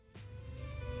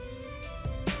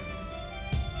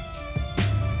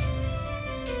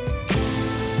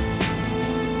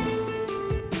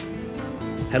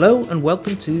Hello and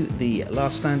welcome to the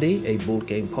Last Standee, a board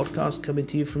game podcast coming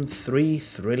to you from 3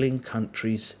 thrilling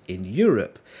countries in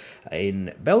Europe.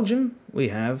 In Belgium, we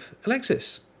have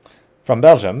Alexis. From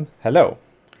Belgium, hello.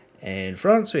 In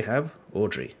France, we have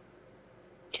Audrey.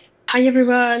 Hi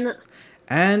everyone.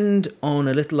 And on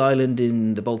a little island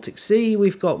in the Baltic Sea,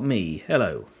 we've got me.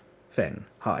 Hello. Fen.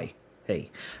 Hi.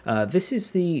 Hey. This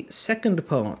is the second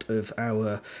part of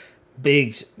our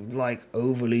big,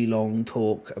 overly long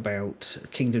talk about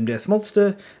Kingdom Death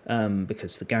Monster,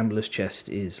 because the Gambler's Chest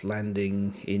is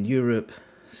landing in Europe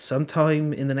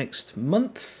sometime in the next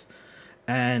month,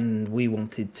 and we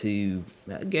wanted to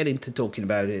get into talking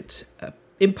about it,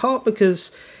 in part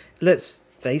because, let's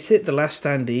face it, the Last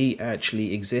Standee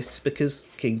actually exists because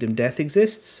Kingdom Death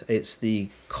exists. It's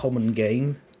the common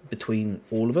game between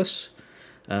all of us.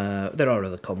 There are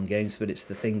other common games, but it's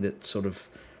the thing that sort of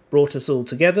brought us all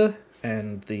together,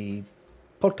 and the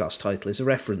podcast title is a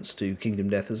reference to Kingdom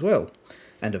Death as well,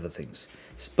 and other things.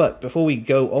 But before we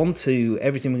go on to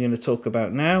everything we're going to talk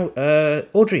about now,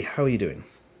 Audrey, how are you doing?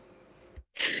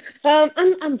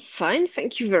 I'm fine,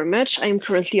 thank you very much. I'm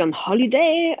currently on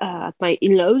holiday at my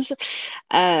in-laws.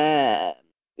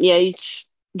 It's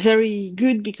very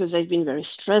good because I've been very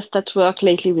stressed at work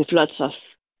lately with lots of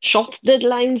short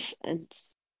deadlines and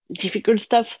difficult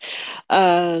stuff.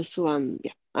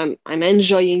 I'm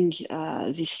enjoying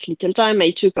this little time.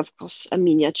 I took, of course, a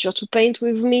miniature to paint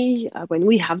with me when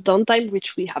we have downtime,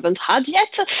 which we haven't had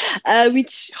yet,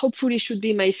 which hopefully should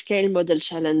be my scale model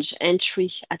challenge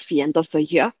entry at the end of the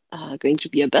year. Going to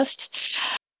be a bust.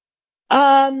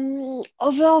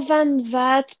 Other than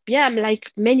that, I'm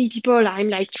like many people, I'm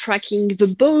like tracking the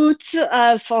boat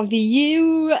for the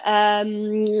EU.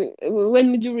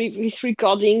 When we do this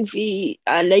recording, the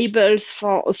labels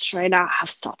for Australia have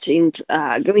started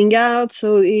going out,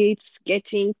 so it's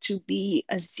getting to be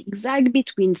a zigzag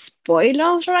between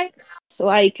spoilers right now. So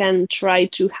I can try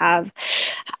to have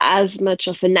as much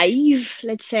of a naive,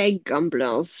 let's say,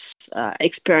 gambler's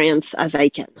experience as I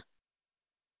can.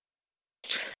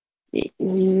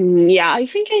 I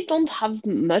think I don't have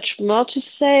much more to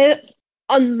say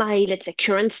on my, let's say,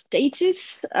 current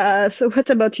status. So what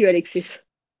about you, Alexis?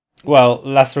 Well,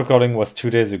 last recording was 2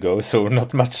 days ago, so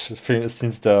not much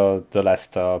since the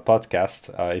last podcast.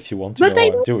 If you want to But know I how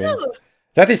I'm don't doing, know.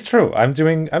 that is true. I'm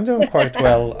doing quite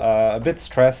well. A bit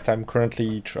stressed. I'm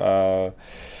currently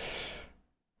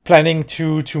planning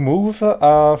to move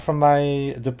from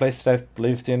the place that I've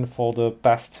lived in for the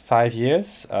past 5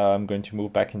 years. I'm going to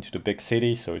move back into the big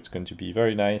city, so it's going to be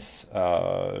very nice,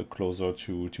 closer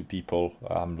to people.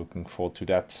 I'm looking forward to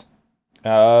that.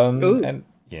 And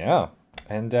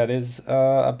that is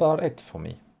about it for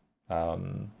me.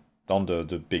 On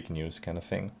the big news kind of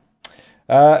thing.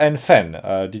 And Fen,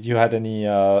 did you had any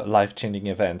life-changing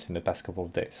event in the past couple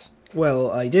of days?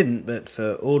 Well, I didn't, but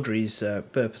for Audrey's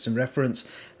purpose and reference,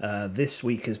 this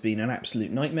week has been an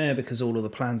absolute nightmare because all of the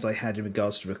plans I had in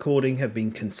regards to recording have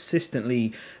been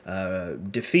consistently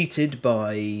defeated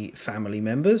by family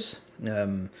members.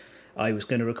 I was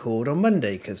going to record on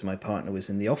Monday because my partner was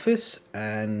in the office,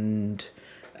 and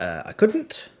I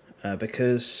couldn't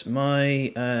because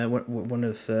my one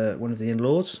of the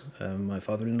in-laws, my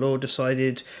father-in-law,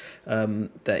 decided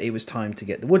that it was time to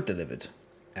get the wood delivered,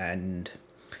 and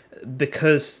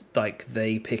because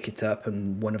they pick it up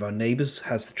and one of our neighbours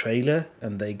has the trailer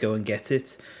and they go and get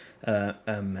it,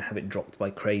 have it dropped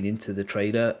by crane into the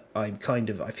trailer, I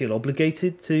feel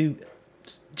obligated to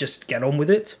just get on with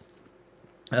it.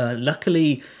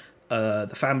 Luckily,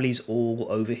 the family's all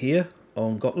over here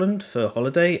on Gotland for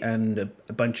holiday, and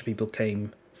a bunch of people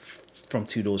came from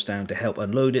 2 doors down to help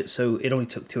unload it, so it only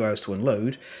took 2 hours to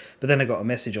unload. But then I got a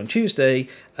message on Tuesday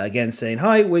again saying,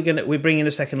 "Hi, we're bringing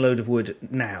a second load of wood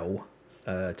now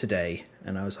today."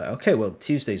 And I was like, okay, well,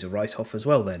 Tuesday's a write-off as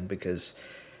well then, because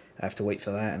I have to wait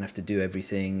for that and have to do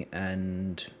everything,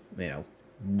 and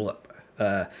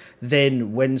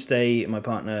then Wednesday my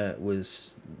partner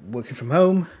was working from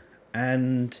home,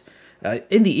 and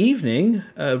in the evening,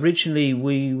 originally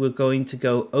we were going to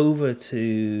go over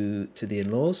to the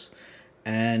in-laws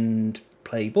and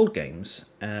play board games,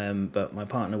 but my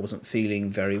partner wasn't feeling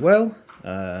very well,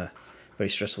 very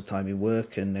stressful time in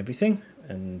work and everything,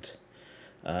 and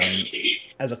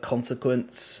as a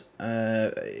consequence,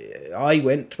 I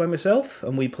went by myself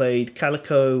and we played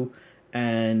Calico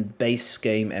and base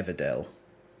game Everdell.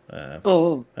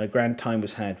 A grand time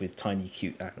was had with tiny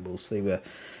cute animals. They were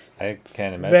I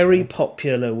can imagine. very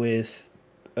popular with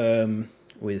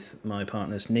my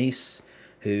partner's niece,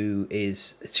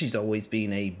 she's always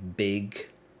been a big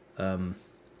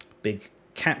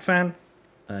cat fan.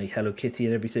 Hello Kitty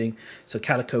and everything. So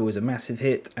Calico was a massive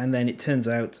hit, and then it turns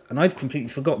out, and I'd completely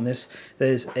forgotten this,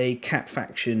 there's a cat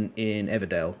faction in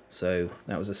Everdell, so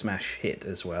that was a smash hit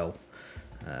as well.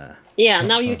 Yeah,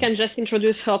 now you can just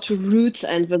introduce her to Root,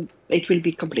 and it will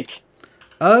be complete.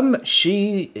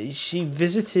 She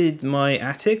visited my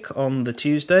attic on the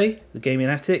Tuesday, the gaming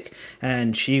attic,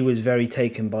 and she was very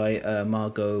taken by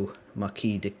Margot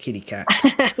Marquis de Kitty Cat,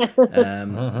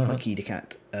 Marquis de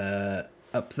Cat,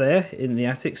 up there in the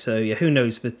attic. So yeah, who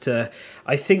knows? But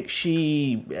I think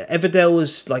Everdell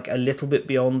was like a little bit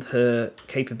beyond her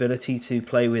capability to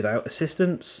play without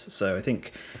assistance. So I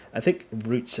think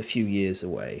Root's a few years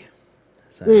away.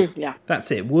 So yeah. That's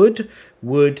it. Wood,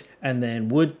 and then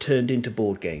Wood turned into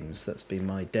board games. That's been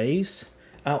my days.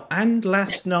 Oh, and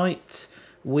last night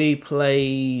we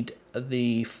played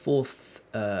the fourth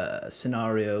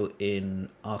scenario in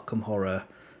Arkham Horror,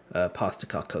 Path to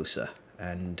Carcosa,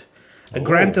 and a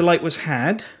grand delight was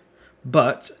had.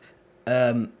 But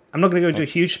I'm not going to go into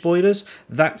huge spoilers.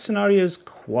 That scenario is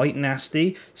quite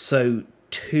nasty. So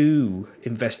 2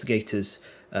 investigators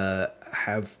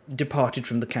have departed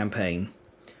from the campaign.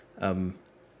 And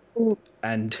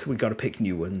we got to pick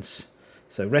new ones.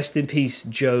 So rest in peace,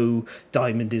 Joe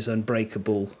Diamond is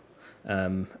Unbreakable,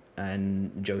 and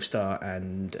Joe Starr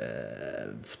and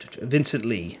Vincent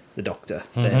Lee, the Doctor.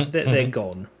 They're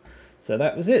gone. So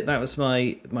that was it. That was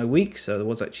my week. So there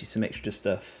was actually some extra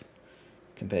stuff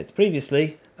compared to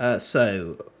previously.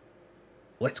 So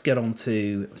let's get on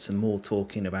to some more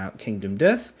talking about Kingdom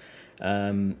Death.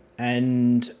 Audrey,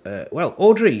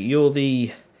 you're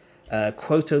the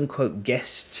quote-unquote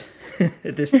guest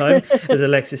at this time, as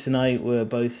Alexis and I were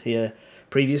both here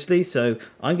previously. So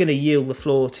I'm going to yield the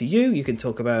floor to you. You can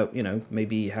talk about,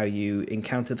 maybe how you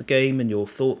encountered the game and your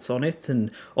thoughts on it,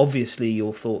 and obviously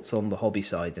your thoughts on the hobby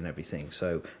side and everything.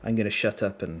 So I'm going to shut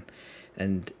up and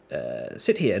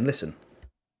sit here and listen.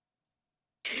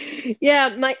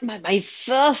 Yeah, my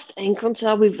first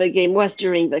encounter with the game was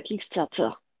during the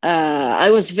Kickstarter.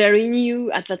 I was very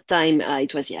new at that time.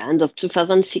 It was the end of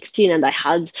 2016, and I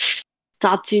had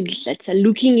started, let's say,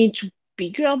 looking into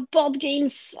bigger board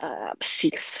games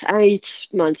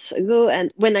 6-8 months ago.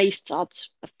 And when I start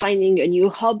finding a new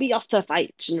hobby or stuff, I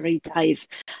generally dive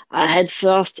head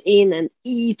first in and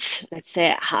eat, let's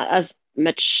say, as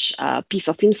much piece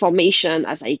of information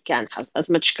as I can,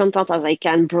 as much content as I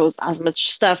can, browse as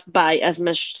much stuff, buy as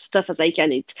much stuff as I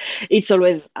can. It's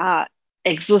always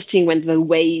exhausting when the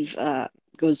wave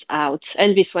goes out,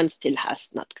 and this one still has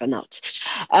not gone out.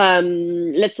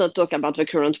 Let's not talk about the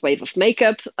current wave of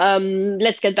makeup.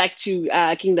 Let's get back to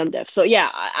Kingdom Death. So yeah,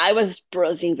 I was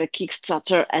browsing the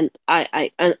Kickstarter, and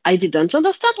I didn't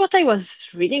understand what I was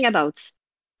reading about.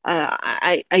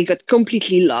 I got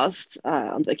completely lost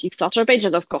on the Kickstarter page,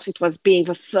 and of course, it was being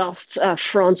the first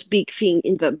front big thing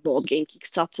in the board game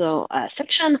Kickstarter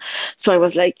section. So I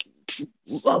was like,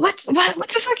 what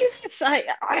the fuck is this?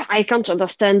 I can't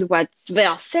understand what they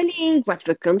are selling, what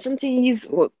the content is.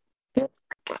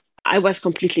 I was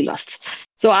completely lost.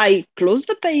 So I closed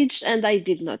the page and I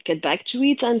did not get back to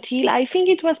it until I think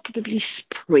it was probably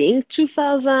spring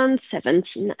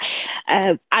 2017.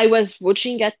 I was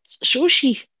watching at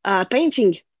Shoshi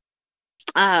painting.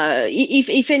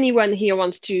 If anyone here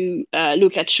wants to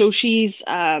look at Shoshi's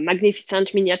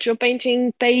magnificent miniature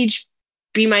painting page,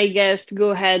 be my guest,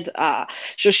 go ahead.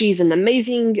 Shoshi is an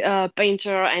amazing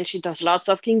painter, and she does lots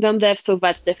of Kingdom Death, so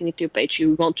that's definitely a page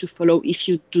you want to follow if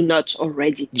you do not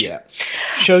already do. Yeah,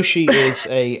 Shoshi is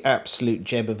a absolute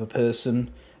gem of a person.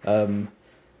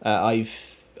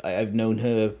 I've known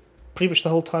her pretty much the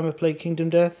whole time I've played Kingdom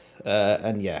Death,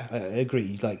 and yeah, I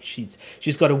agree. Like she's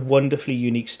got a wonderfully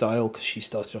unique style because she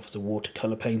started off as a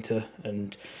watercolor painter,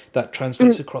 and that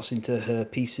translates across into her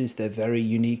pieces. They're very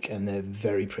unique and they're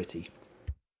very pretty.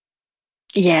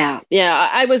 Yeah.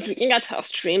 I was looking at her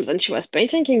streams, and she was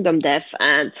painting Kingdom Death,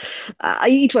 and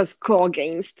it was core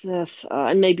game stuff,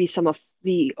 and maybe some of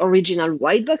the original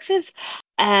white boxes.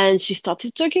 And she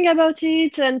started talking about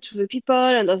it and to the people,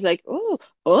 and I was like,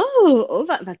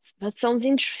 that sounds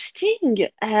interesting.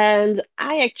 And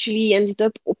I actually ended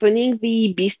up opening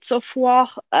the Beasts of War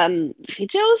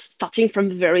videos, starting from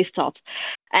the very start.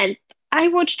 And I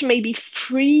watched maybe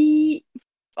 3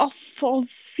 or 4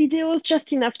 videos,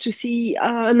 just enough to see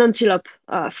an antelope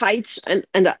fight, and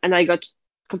I got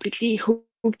completely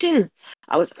hooked in.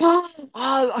 I was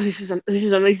this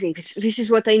is amazing. This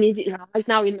is what I need right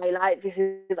now in my life. This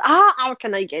is how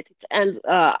can I get it? And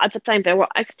at the time they were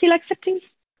still accepting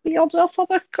the order for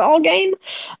the core game.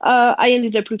 I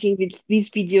ended up looking with these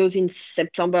videos in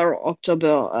September or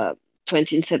October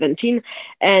 2017,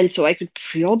 and so I could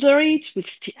pre-order it with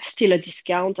still a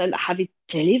discount and have it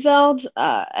delivered.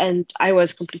 And I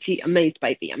was completely amazed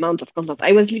by the amount of content.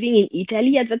 I was living in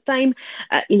Italy at the time,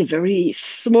 in a very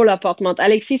small apartment.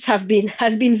 Alexis has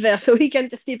been there, so he can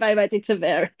testify that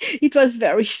it was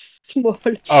very small.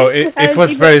 Oh, it And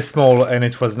was it was, very small, and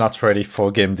it was not ready for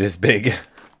a game this big.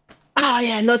 oh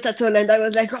yeah, not at all. And I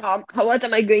was like, oh, what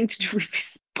am I going to do with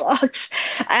this box?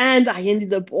 And I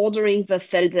ended up ordering the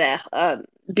Felder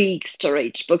big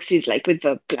storage boxes, like with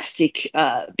the plastic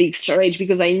big storage,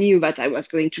 because I knew that I was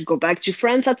going to go back to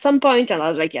France at some point, and I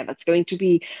was like, yeah, that's going to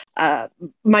be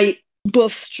my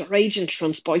both storage and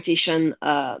transportation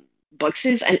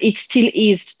boxes, and it still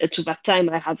is to that time.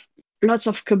 I have lots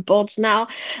of cupboards now,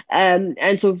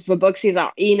 and so the boxes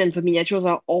are in and the miniatures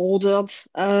are ordered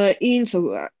in.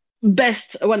 So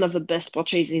one of the best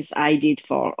purchases I did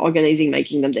for organizing my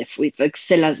Kingdom Death with the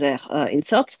Xelazer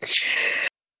inserts.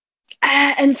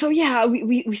 And so yeah,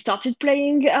 we started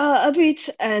playing a bit,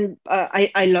 and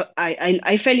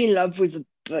I fell in love with the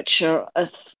Butcher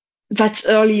that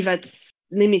early. That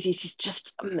Nemesis is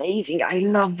just amazing. I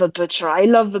love the Butcher. I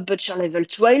love the Butcher level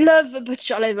 2. I love the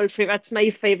Butcher level 3. That's my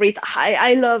favorite.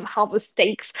 I love how the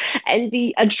stakes and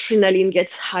the adrenaline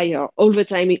gets higher all the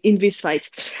time in this fight.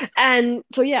 And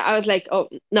so yeah, I was like, oh,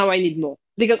 now I need more.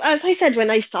 Because as I said, when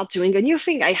I start doing a new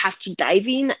thing, I have to dive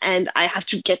in and I have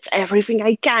to get everything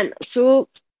I can. So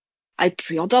I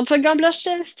pre-ordered the Gambler's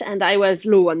Chest, and I was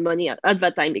low on money at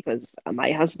that time because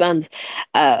my husband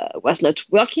was not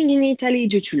working in Italy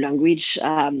due to language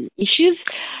issues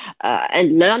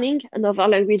and learning another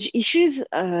language issues.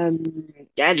 Yeah,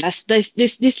 this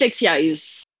dyslexia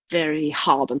is very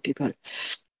hard on people.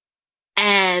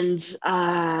 And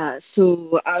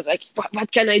so I was like,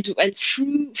 what can I do? And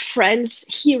through friends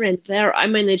here and there, I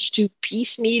managed to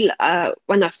piecemeal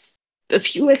one of a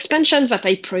few expansions that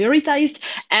I prioritized.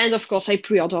 And of course, I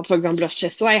pre-ordered for Gambler's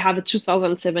Chest. So I have a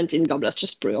 2017 Gambler's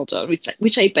Chest pre-order,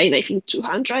 which I paid, I think,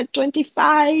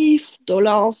 $225.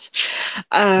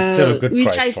 It's still a good Which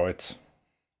price I, for it.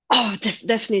 oh,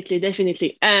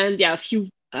 definitely. And yeah, a few,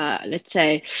 let's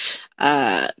say,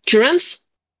 current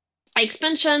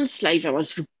expansions, like there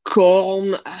was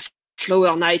Gorm,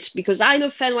 Flower Knight, because I know,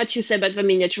 Fan, what you said, but the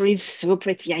miniature is so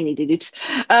pretty. I needed it.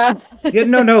 Yeah,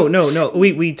 no.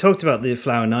 We talked about the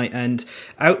Flower Knight, and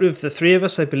out of the three of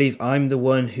us, I believe I'm the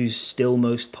one who's still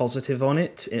most positive on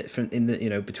it.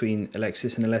 Between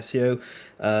Alexis and Alessio,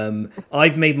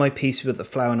 I've made my peace with what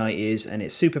the Flower Knight is, and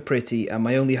it's super pretty. And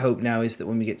my only hope now is that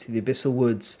when we get to the Abyssal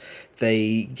Woods,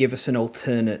 they give us an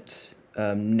alternate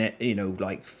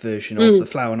version of the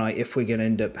Flower Knight if we're going to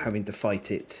end up having to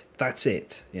fight it. That's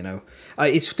it,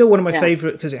 it's still one of my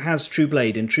favourite because it has True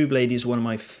Blade, and True Blade is one of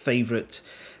my favourite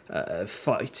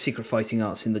secret fighting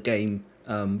arts in the game,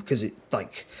 because it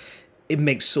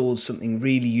makes swords something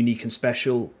really unique and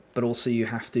special, but also you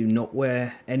have to not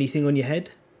wear anything on your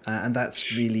head, and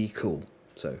that's really cool.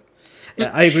 So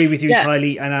I agree with you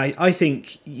entirely, and I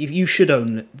think if you should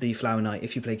own the Flower Knight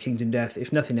if you play Kingdom Death.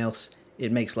 If nothing else,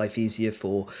 it makes life easier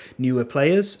for newer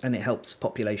players, and it helps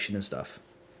population and stuff.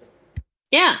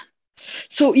 Yeah.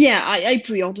 So yeah, I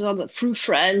pre-ordered through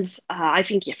friends. I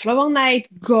think Flower Knight,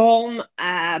 Gorm,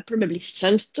 probably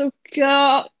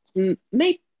Sunstalker,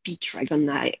 maybe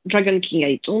Dragon King.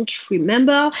 I don't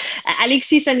remember.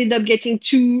 Alexis ended up getting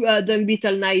two Dung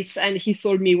Beetle Knights, and he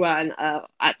sold me one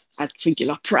at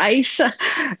regular price.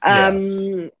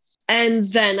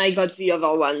 And then I got the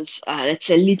other ones, let's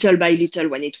say little by little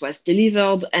when it was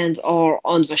delivered and or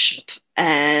on the shop.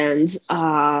 And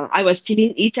I was still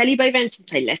in Italy by then,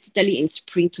 since I left Italy in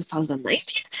spring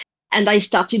 2019. And I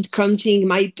started counting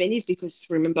my pennies because,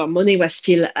 remember, money was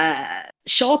still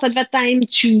short at that time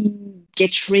to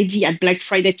get ready at Black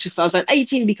Friday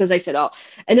 2018, because I said, oh,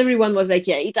 and everyone was like,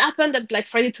 yeah, it happened at Black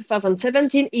Friday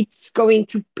 2017. It's going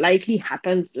to likely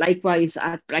happen likewise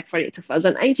at Black Friday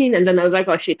 2018. And then I was like,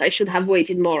 oh, shit, I should have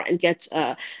waited more and get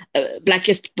a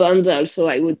Blackest bundle so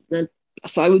I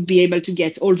would be able to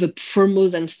get all the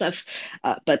promos and stuff.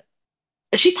 But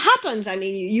shit happens. I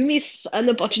mean, you miss an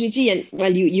opportunity, and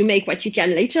well, you make what you can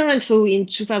later. And so in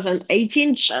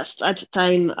 2018, just at the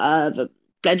time the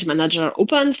Pledge Manager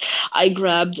opens, I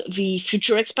grabbed the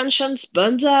Future Expansions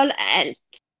bundle, and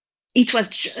it was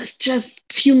just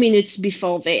a few minutes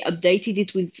before they updated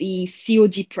it with the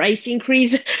COD price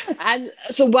increase. And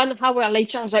so 1 hour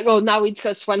later, I was like, oh, now it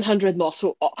costs 100 more.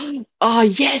 So, oh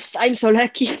yes, I'm so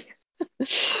lucky.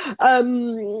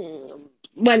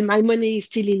 Well, my money is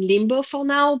still in limbo for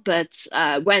now, but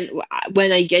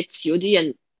when I get COD,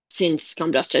 and since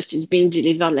Gambler's Chest is being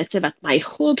delivered, let's say that my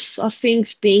hopes of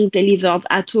things being delivered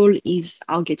at all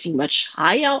are getting much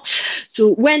higher.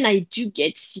 So when I do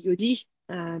get COD,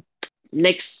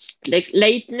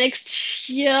 late next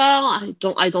year, I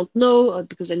don't know,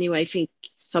 because anyway I think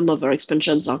some other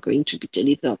expansions are going to be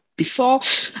delivered before.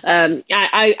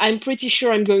 I'm pretty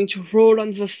sure I'm going to roll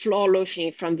on the floor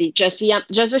laughing from just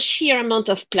the sheer amount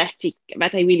of plastic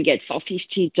that I will get for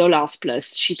 $50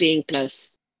 plus shipping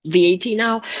plus VAT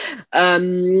now.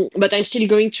 But I'm still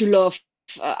going to laugh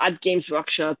at Games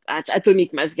Workshop, at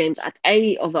Atomic Mass Games, at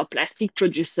any other plastic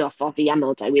producer for the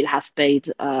amount I will have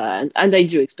paid. And I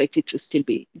do expect it to still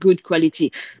be good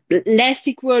quality. Less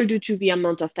equal due to the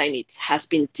amount of time it has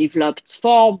been developed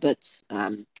for, but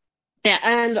yeah,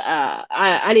 and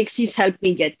Alexis helped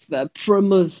me get the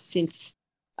promos since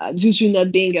due to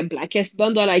not being a Blackest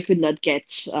bundle, I could not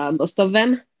get most of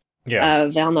them. Yeah.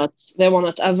 They were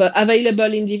not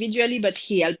available individually, but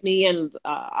he helped me, and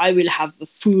I will have the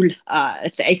full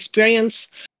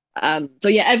experience. So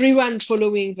yeah, everyone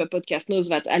following the podcast knows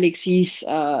that Alexis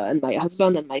and my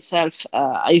husband and myself,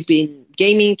 I've been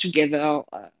gaming together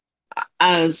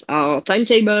as our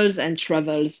timetables and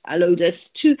travels allowed us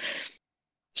to.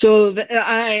 So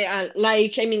I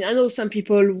know some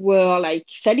people were like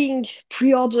selling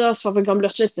pre-orders for the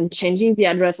Gambler's Chest and changing the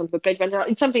address on the page.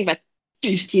 It's something that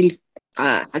you still,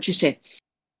 how to say,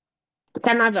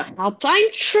 can have a hard time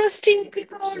trusting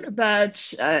people.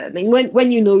 But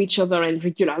when you know each other and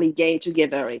regularly game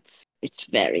together, it's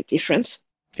very different.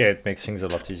 Yeah, it makes things a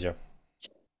lot easier.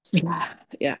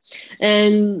 Yeah.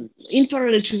 And in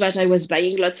parallel to that, I was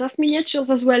buying lots of miniatures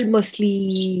as well,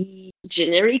 mostly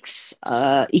generics,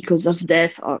 Echoes of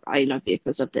Death, or I love the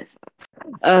Echoes of Death.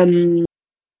 And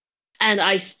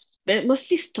I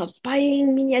mostly stopped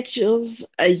buying miniatures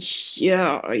a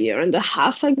year and a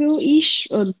half ago-ish.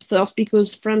 First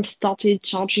because France started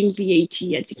charging VAT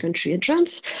at the country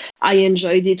entrance. I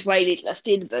enjoyed it while it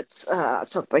lasted, but at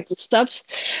some point it stopped.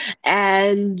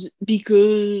 And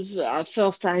because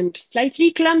first I'm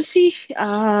slightly clumsy,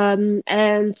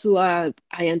 and so I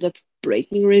end up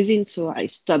breaking resin. So I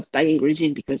stopped buying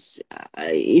resin because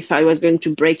if I was going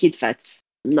to break it, that's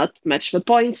not much the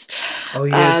point. Oh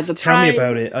yeah, The tell me price,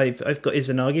 about it. I've got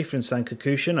Izanagi from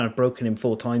Sankakushin. I've broken him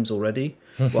 4 times already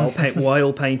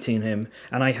while painting him,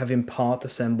 and I have him part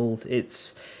assembled.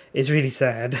 It's really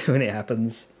sad when it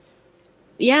happens.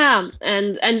 yeah,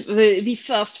 and the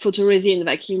first photoresin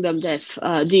that Kingdom Death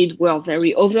did were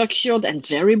very overcured and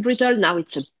very brittle. Now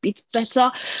it's a bit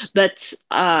better, but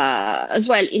as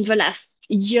well in the last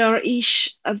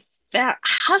year-ish, there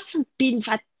hasn't been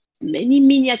that many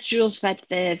miniatures that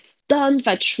they've done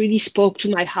that really spoke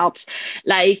to my heart.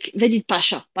 Like they did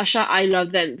Pasha. Pasha, I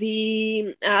love them.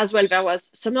 As well there was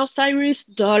Summer Cyrus,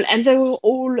 Doll, and they were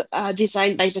all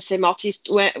designed by the same artist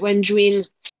when doing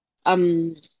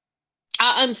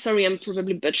I'm sorry, I'm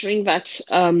probably butchering that.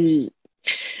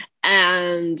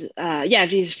 And yeah,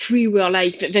 these 3 were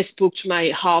like they spoke to my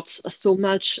heart so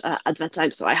much at that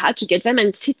time, so I had to get them.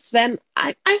 And since then,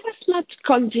 I was not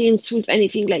convinced with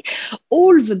anything. Like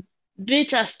all the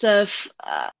beta stuff.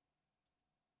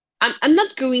 I'm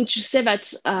not going to say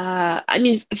that.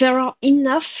 There are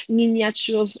enough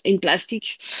miniatures in plastic,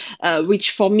 which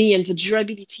for me and the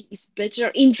durability is better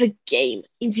in the game,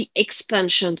 in the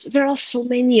expansions. There are so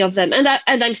many of them, and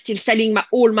I'm still selling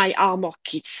all my armor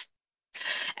kits.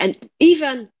 And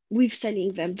even with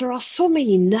selling them, there are so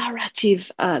many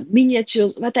narrative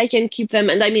miniatures that I can keep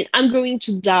them. And I'm going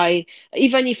to die,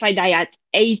 even if I die at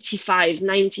 85,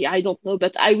 90, I don't know,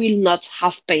 but I will not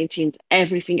have painted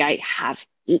everything I have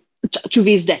to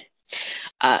this day.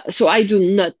 So I do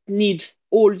not need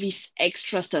all this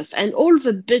extra stuff. And all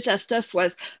the beta stuff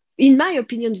was, in my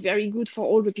opinion, very good for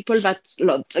all the people that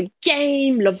love the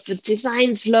game, love the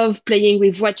designs, love playing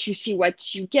with what you see,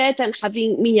 what you get, and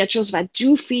having miniatures that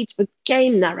do fit the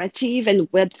game narrative and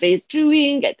what they're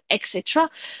doing, etc.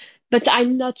 But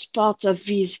I'm not part of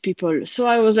these people. So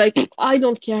I was like, I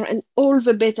don't care. And all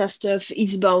the beta stuff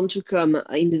is bound to come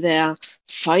in their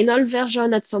final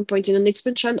version at some point in an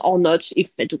expansion or not,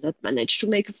 if they do not manage to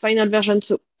make a final version.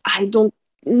 So I don't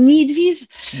need these.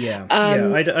 Yeah,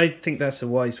 I think that's a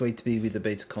wise way to be with the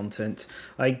beta content.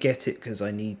 I get it because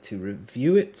I need to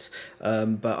review it,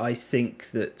 but I think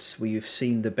that we've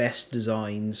seen the best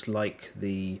designs like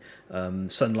the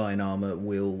Sunline armor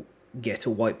will get a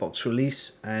white box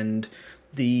release, and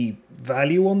the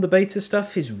value on the beta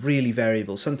stuff is really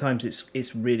variable. Sometimes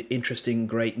it's really interesting,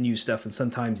 great new stuff, and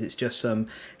sometimes it's just some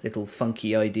little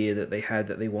funky idea that they had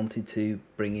that they wanted to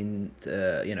bring in,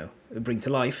 bring to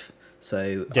life.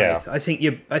 So yeah. I think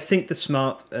the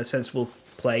smart, sensible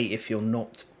play, if you're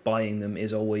not buying them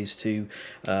is always to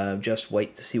just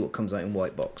wait to see what comes out in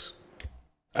white box.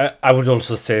 I would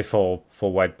also say for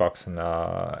white box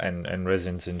and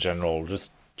resins in general,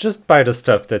 just buy the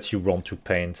stuff that you want to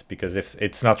paint, because if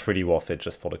it's not really worth it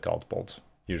just for the cardboard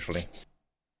usually.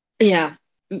 Yeah.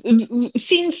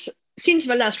 Since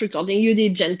the last recording you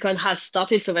did, Gen Con has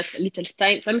started, so that's a little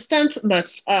timestamp,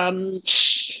 but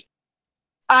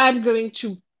I'm going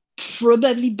to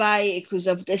probably buy because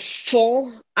of the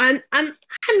fall. I'm not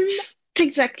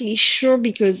exactly sure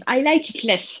because I like it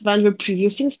less than the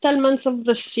previous installments of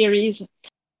the series.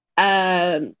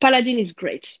 Paladin is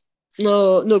great.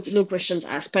 No questions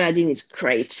asked. Paladin is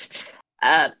great.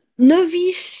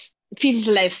 Novice feels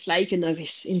less like a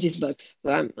novice in this box.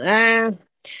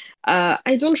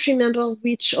 I don't remember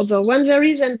which other one there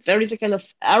is, and there is a kind of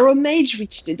arrow mage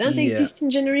which didn't exist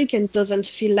in generic and doesn't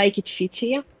feel like it fits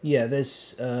here. Yeah,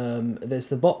 there's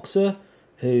the boxer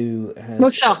who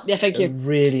has a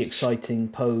really exciting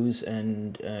pose,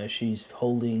 and she's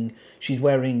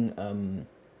wearing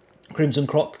Crimson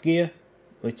Croc gear,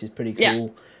 which is pretty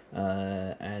cool.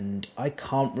 Yeah. And I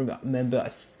can't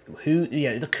remember who.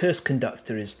 Yeah, the Curse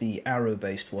Conductor is the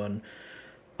arrow-based one.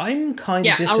 I'm kind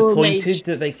of disappointed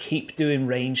that they keep doing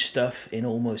range stuff in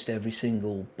almost every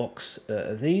single box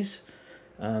of these.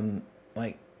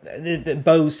 Like the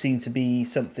bows seem to be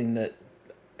something that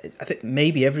I think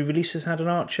maybe every release has had an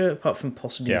archer, apart from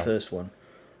possibly the first one.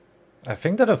 I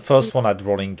think that the first one had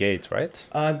Rolling Gate, right?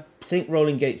 I think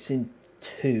Rolling Gate's in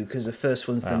 2, because the first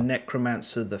one's the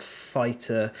Necromancer, the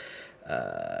Fighter,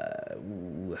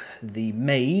 the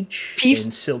Mage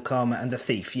in Silk Armor, and the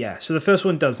Thief. Yeah, so the first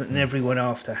one doesn't, and everyone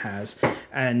after has.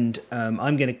 And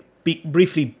I'm going to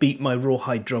briefly beat my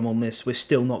rawhide drum on this. We're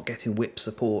still not getting whip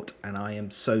support, and I am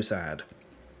so sad.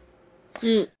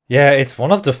 Yeah, it's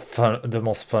one of the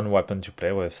most fun weapon to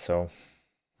play with. So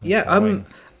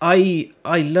I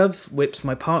love whips.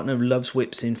 My partner loves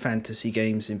whips in fantasy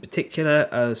games in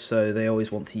particular, so they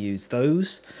always want to use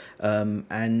those.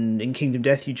 And in Kingdom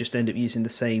Death, you just end up using the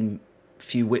same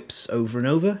few whips over and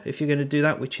over if you're going to do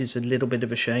that, which is a little bit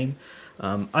of a shame.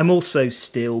 I'm also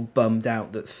still bummed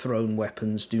out that thrown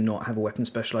weapons do not have a weapon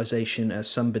specialization, as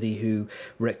somebody who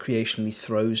recreationally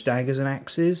throws daggers and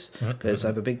axes, because I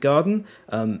have a big garden.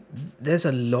 There's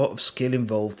a lot of skill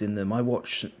involved in them. I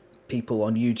watch people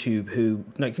on YouTube who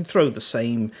can throw the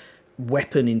same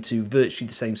weapon into virtually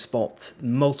the same spot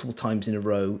multiple times in a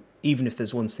row, even if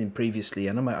there's one seen previously,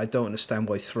 and I don't understand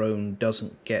why thrown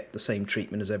doesn't get the same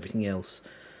treatment as everything else.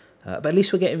 But at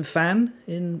least we're getting Fan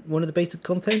in one of the beta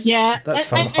content. Yeah, that's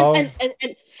somehow.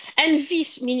 And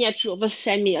this miniature, the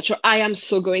Sand miniature, I am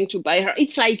so going to buy her.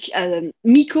 It's like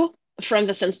Miko from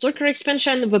the Sunstalker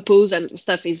expansion. The pose and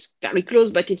stuff is very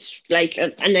close, but it's like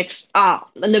an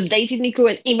updated Miko,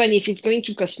 and even if it's going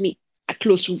to cost me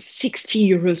close to 60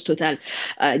 euros total,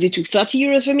 due to 30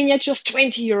 euros for miniatures,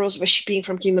 20 euros for shipping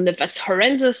from Kingdom Death, that's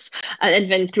horrendous,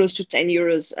 and then close to 10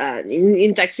 euros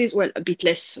in taxes. Well, a bit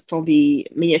less for the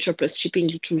miniature plus shipping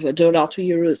due to the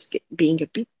 $2 being a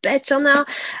bit better now,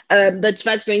 but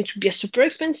that's going to be a super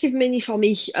expensive mini for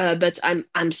me, but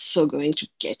I'm so going to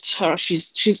get her.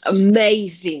 She's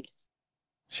amazing.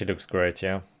 She looks great,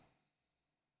 yeah.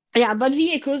 Yeah, but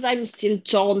the Echoes, I'm still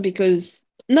torn because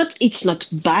it's not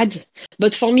bad,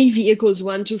 but for me, the Echoes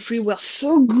 1, 2, 3 were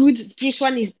so good. This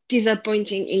one is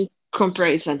disappointing in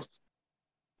comparison.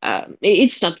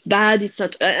 It's not bad. It's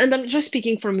not, and I'm just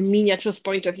speaking from a miniatures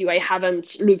point of view. I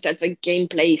haven't looked at the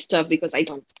gameplay stuff because I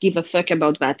don't give a fuck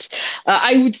about that.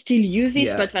 I would still use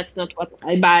it, but that's not what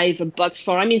I buy the box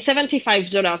for. I mean,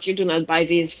 $75. You do not buy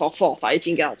these for 4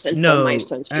 fighting arts and 4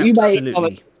 milestones. You buy it for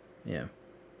yeah.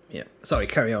 Sorry,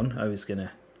 carry on. I was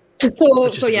gonna.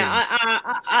 So yeah,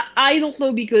 I don't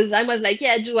know, because I was like,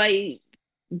 do I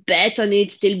bet on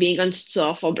it still being on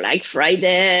store for Black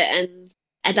Friday? And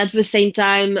at the same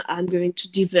time, I'm going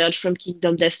to diverge from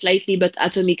Kingdom Death slightly, but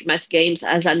Atomic Mass Games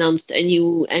has announced a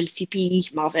new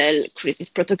MCP Marvel Crisis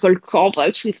Protocol core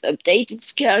box with updated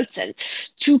skulls and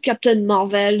 2 Captain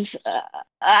Marvels.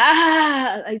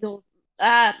 I don't know.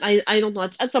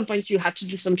 At some point, you have to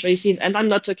do some choices, and I'm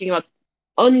not talking about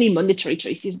only monetary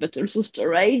choices, but also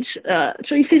storage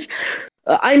choices.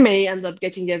 I may end up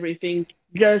getting everything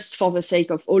just for the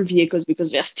sake of all vehicles,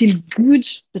 because they're still good,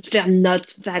 but they're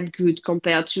not that good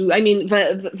compared to, I mean,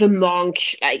 the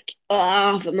Monk.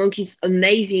 The Monk is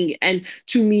amazing, and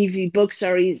to me, the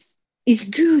Boxer is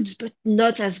good, but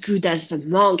not as good as the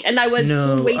Monk. And I was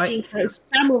waiting for a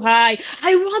Samurai.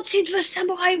 I wanted the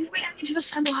Samurai. Where is the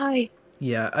Samurai?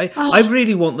 Yeah, I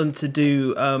really want them to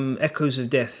do Echoes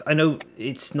of Death. I know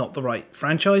it's not the right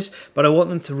franchise, but I want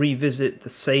them to revisit the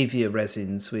Savior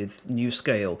resins with new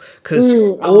scale, because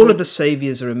all of the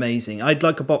Saviors are amazing. I'd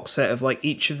like a box set of like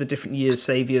each of the different years'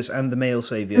 Saviors and the male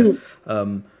Savior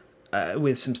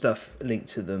with some stuff linked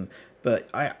to them. But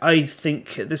I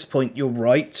think at this point you're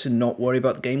right to not worry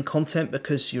about the game content,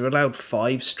 because you're allowed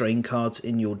 5 strain cards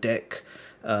in your deck.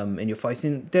 In your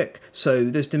fighting deck, so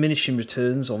there's diminishing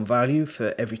returns on value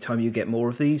for every time you get more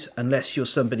of these, unless you're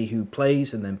somebody who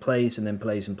plays and then plays and then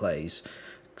plays and plays,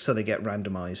 so they get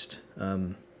randomized.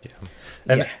 And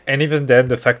even then,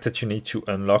 the fact that you need to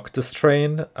unlock the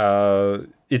strain,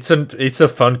 it's a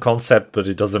fun concept, but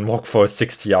it doesn't work for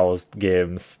 60 hours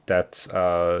games that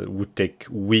would take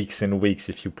weeks and weeks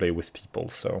if you play with people.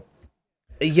 So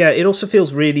yeah, it also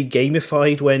feels really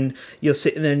gamified when you're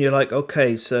sitting there and you're like,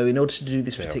 okay, so in order to do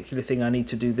this particular thing, I need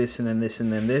to do this and then this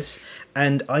and then this.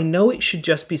 And I know it should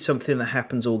just be something that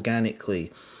happens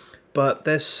organically, but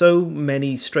there's so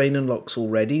many strain unlocks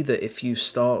already that if you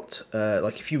start,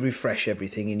 if you refresh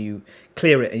everything and you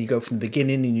clear it and you go from the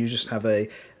beginning and you just have a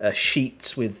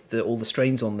sheets with all the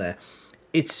strains on there,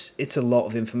 it's a lot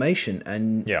of information,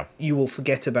 and you will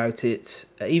forget about it,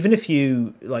 even if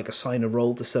you like assign a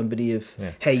role to somebody of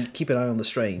hey, keep an eye on the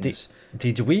strains.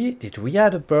 Did we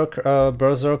add a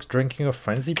Berserk drinking a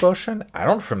frenzy potion? I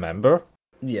don't remember.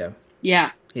 Yeah.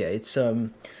 It's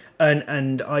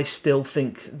and I still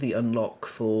think the unlock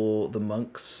for the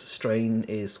monks strain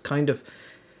is kind of,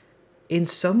 in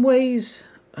some ways,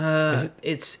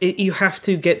 you have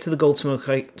to get to the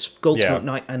Goldsmoke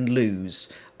Night and lose.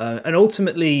 And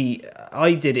ultimately,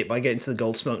 I did it by getting to the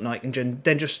Goldsmoke Night and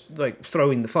then just like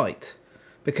throwing the fight,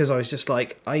 because I was just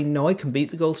like, I know I can beat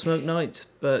the Goldsmoke Night,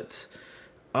 but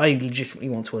I legitimately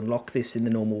want to unlock this in the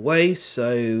normal way.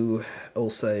 So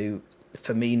also,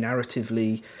 for me,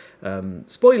 narratively,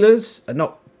 spoilers are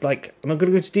not like, I'm not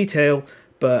going to go into detail,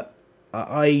 but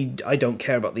I don't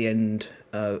care about the end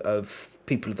of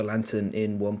People of the Lantern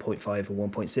in 1.5 or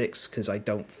 1.6, because I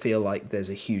don't feel like there's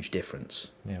a huge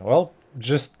difference. Yeah, well,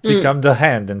 just become the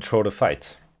hand and throw the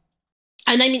fight.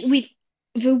 And I mean, with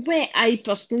the way I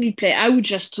personally play, I would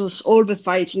just toss all the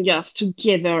fighting yards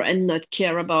together and not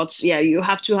care about, you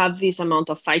have to have this amount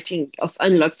of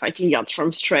unlock fighting yards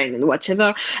from strain and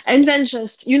whatever. And then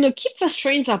just, keep the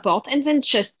strains apart and then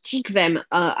just tick them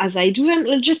as I do, and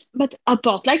but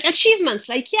apart, like achievements,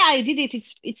 like, I did it,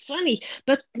 it's funny,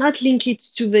 but not link it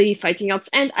to the fighting yards.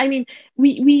 And I mean,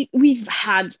 we've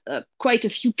had quite a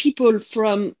few people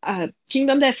from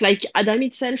Kingdom Death, like Adam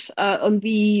itself, on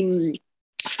the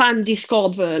fan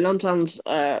Discord, the Lanterns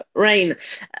Reign.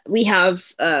 We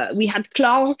had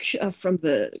Clark from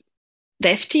the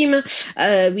dev team.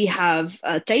 We have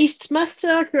Taste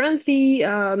Master currently,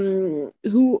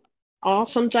 who are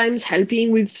sometimes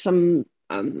helping with some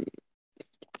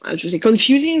I should say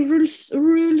confusing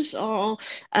rules or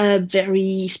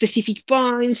very specific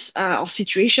points or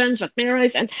situations that may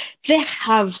arise, and they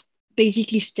have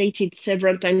basically stated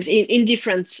several times in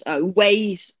different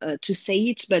ways to say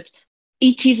it, but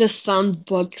it is a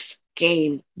sandbox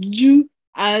game. Do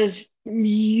as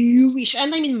you wish.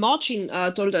 And I mean, Martin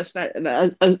told us that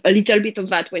a little bit of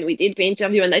that when we did the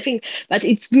interview, and I think that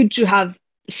it's good to have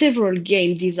several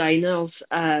game designers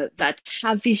that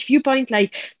have this viewpoint,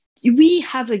 like, we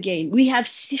have a game, we have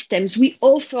systems, we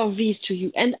offer these to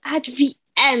you, and at the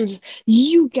end,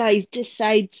 you guys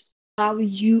decide how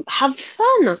you have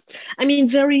fun. I mean,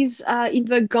 there is in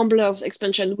the Gamblers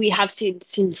expansion, we have seen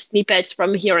snippets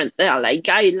from here and there, like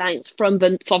guidelines for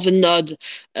the node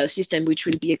system, which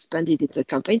will be expanded in the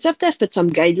campaigns of death, but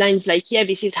some guidelines like,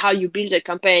 this is how you build a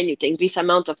campaign, you take this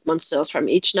amount of monsters from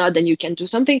each node and you can do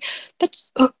something. But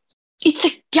it's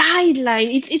a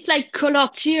guideline. It's like color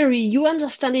theory. You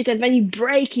understand it and then you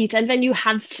break it and then you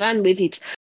have fun with it.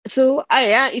 So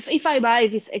if I buy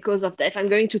this Echoes of Death, I'm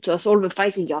going to toss all the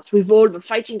fighting cards with all the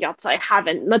fighting cards I have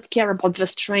and not care about the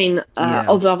strain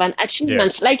other than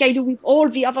achievements, like I do with all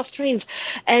the other strains.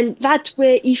 And that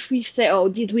way, if we say,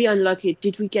 did we unlock it?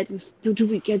 Did we get?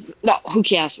 No, who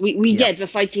cares? We get the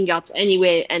fighting cards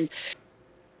anyway, and.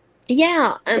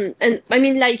 Yeah, and I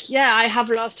mean, like, I have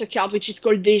lost a card which is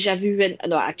called Deja Vu, and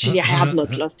no, actually, I have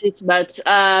not lost it, but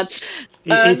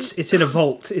it's in a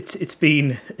vault. It's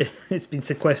been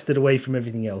sequestered away from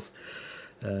everything else.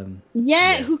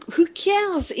 Who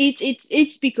cares?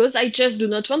 It's because I just do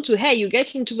not want to. Hey, you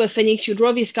get into the Phoenix, you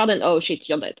draw this card, and oh shit,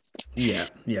 you're dead.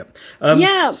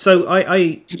 So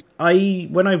I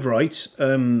when I write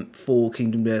for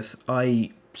Kingdom Death,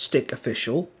 I stick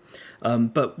official.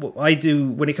 But what I do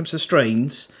when it comes to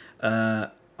strains,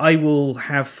 I will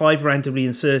have 5 randomly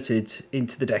inserted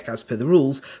into the deck as per the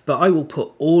rules, but I will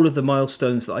put all of the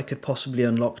milestones that I could possibly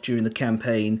unlock during the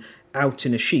campaign out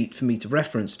in a sheet for me to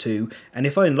reference to, and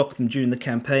if I unlock them during the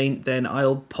campaign, then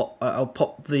I'll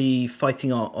pop the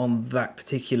fighting art on that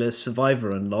particular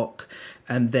survivor unlock,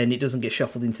 and then it doesn't get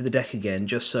shuffled into the deck again,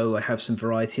 just so I have some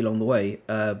variety along the way.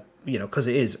 Because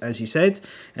it is, as you said,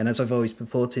 and as I've always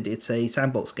purported, it's a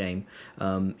sandbox game.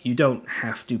 You don't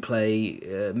have to play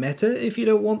meta if you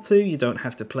don't want to. You don't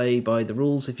have to play by the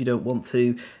rules if you don't want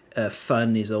to.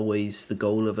 Fun is always the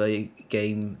goal of a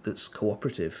game that's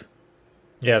cooperative.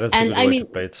 Yeah, that's a good way to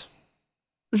play it.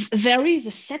 There is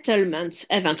a settlement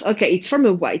event. Okay, it's from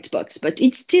a white box, but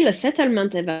it's still a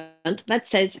settlement event that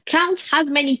says count as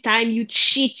many times you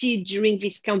cheated during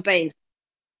this campaign.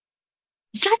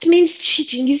 That means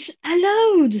cheating is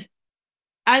allowed.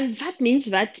 And that means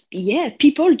that, yeah,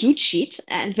 people do cheat,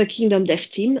 and the Kingdom Dev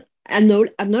team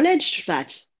acknowledged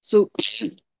that. So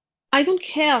I don't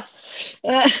care.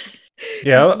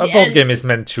 Yeah, a board game is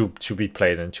meant to be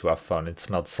played and to have fun. It's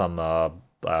not some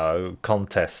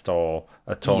contest or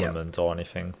a tournament or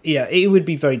anything. Yeah, it would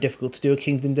be very difficult to do a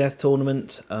Kingdom Death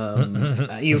tournament.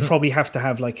 You would probably have to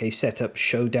have like a setup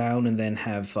showdown and then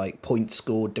have like points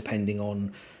scored depending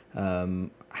on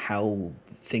how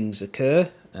things occur.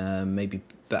 And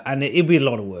it'd be a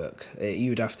lot of work.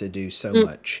 You'd have to do so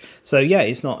much. So yeah,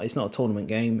 it's not a tournament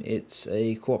game. It's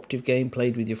a cooperative game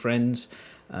played with your friends.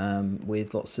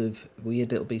 With lots of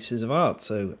weird little pieces of art.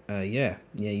 So,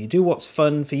 you do what's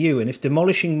fun for you. And if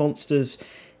demolishing monsters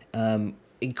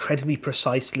incredibly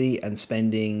precisely and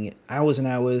spending hours and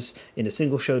hours in a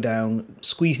single showdown,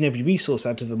 squeezing every resource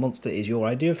out of a monster is your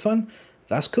idea of fun,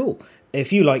 that's cool.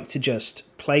 If you like to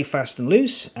just play fast and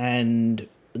loose and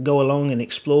go along and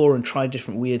explore and try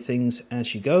different weird things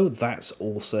as you go, that's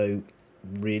also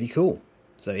really cool.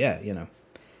 So,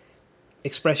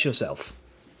 express yourself.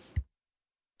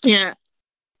 Yeah,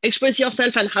 express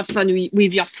yourself and have fun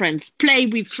with your friends. Play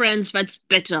with friends, that's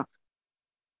better.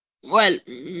 Well,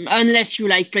 unless you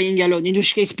like playing alone, in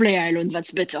which case play alone, that's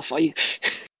better for you.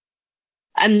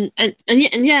 As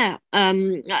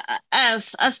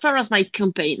far as my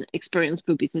campaign experience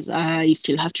goes, because I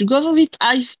still have to go over it,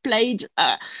 I've played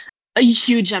a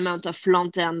huge amount of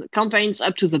Lantern campaigns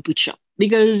up to the Butcher,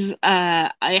 because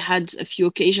I had a few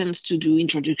occasions to do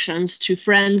introductions to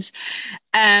friends,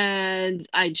 and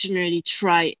I generally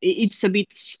try. It's a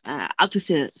bit how to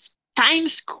say, time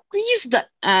squeezed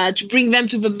to bring them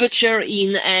to the Butcher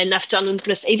in an afternoon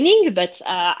plus evening, but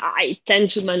I tend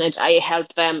to manage. I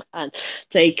help them and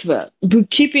take the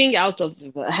bookkeeping out of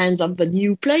the hands of the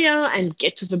new player and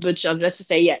get to the Butcher just to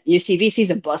say, yeah, you see, this is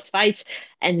a boss fight,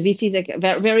 and this is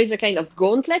there is a kind of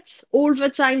gauntlet all the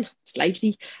time,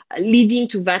 slightly leading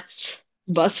to that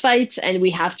boss fight, and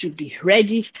we have to be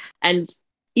ready. And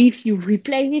if you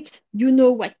replay it, you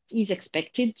know what is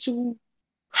expected to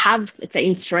have, let's say,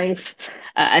 in strength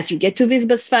as you get to these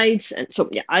boss fights. And so,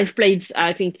 yeah, I've played,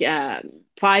 I think,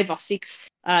 5 or 6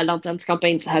 Lanterns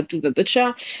campaigns up to the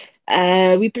Butcher.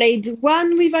 We played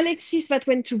one with Alexis that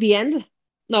went to the end.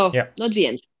 No, not the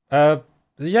end.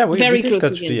 We did go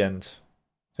to the end.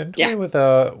 Didn't we? With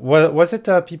was it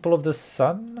People of the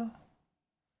Sun?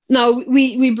 No,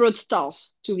 we brought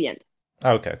Stars to the end.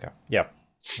 Okay. Yeah,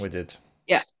 we did.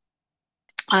 Yeah.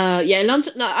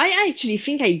 Lantern. No, I actually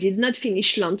think I did not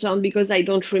finish Lantern because I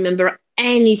don't remember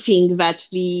anything that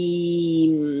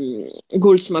the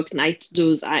Goldsmoke Knight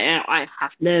does. I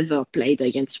have never played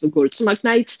against the Goldsmoke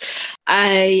Knight.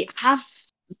 I'm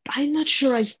not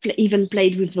sure I've even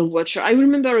played with the Watcher. I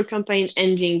remember a campaign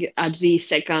ending at the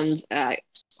second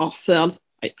or third.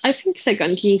 I think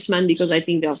second Kingsman, because I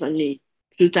think there's only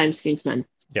 2 times Kingsman.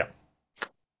 Yeah.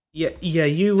 Yeah.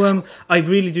 You. I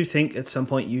really do think at some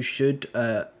point you should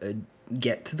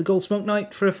get to the Goldsmoke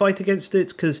Knight for a fight against it,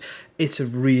 because it's a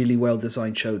really well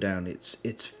designed showdown.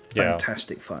 It's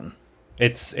fantastic fun.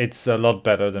 It's a lot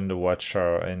better than the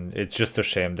Watcher, and it's just a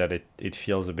shame that it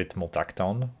feels a bit more tacked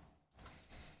on.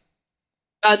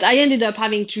 But I ended up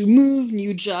having to move,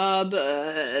 new job,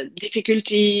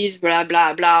 difficulties, blah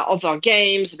blah blah, other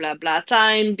games, blah blah,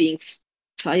 time, being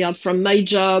fired from my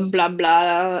job, blah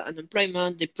blah,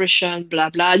 unemployment, depression,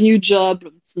 blah blah, new job,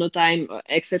 no time,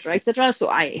 etc. etc. So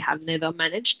I have never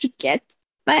managed to get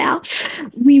there.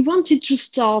 We wanted to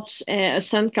start a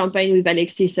Sun campaign with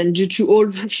Alexis, and due to all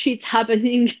the shit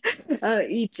happening,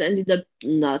 it ended up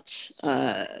not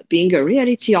being a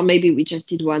reality, or maybe we just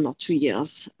did 1 or 2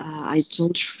 years. I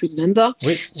don't remember.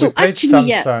 We played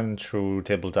Sun through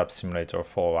Tabletop Simulator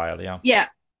for a while, yeah.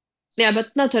 Yeah,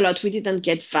 but not a lot. We didn't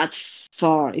get that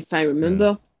far, if I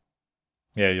remember.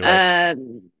 Yeah, you're right.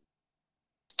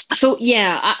 So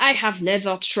yeah, I have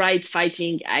never tried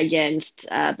fighting against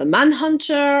the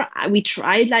Manhunter. We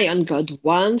tried Lion God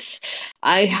once.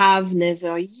 I have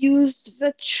never used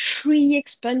the tree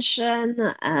expansion.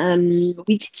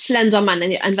 We did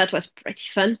Slenderman, and that was pretty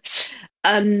fun.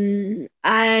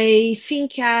 I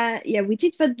think yeah, we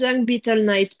did the Dung Beetle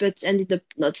Knight, but ended up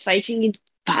not fighting it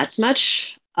that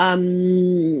much.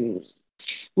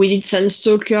 We did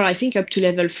Sunstalker, I think up to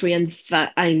level 3, and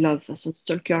that, I love the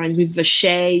Sunstalker, and with the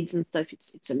shades and stuff,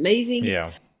 it's amazing.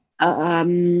 Yeah.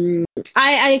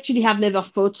 I actually have never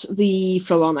fought the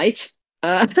Flower Knight.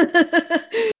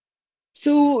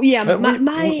 So yeah,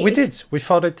 we did. We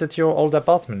fought it at your old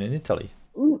apartment in Italy.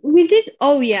 we did.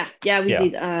 Oh yeah, we Yeah.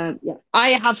 did. Yeah, I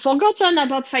have forgotten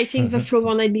about fighting the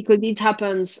Flower Knight because it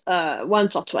happens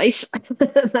once or twice.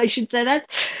 I should say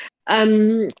that.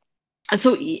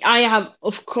 So I have,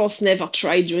 of course, never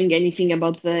tried doing anything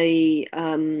about the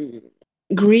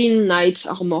Green Knight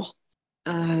armor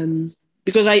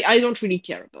because I don't really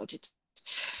care about it.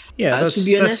 Yeah, To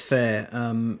be that's honest. fair.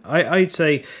 I'd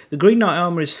say the Green Knight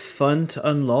armor is fun to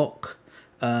unlock,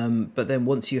 but then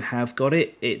once you have got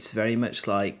it, it's very much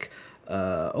like,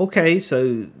 okay,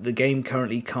 so the game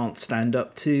currently can't stand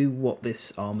up to what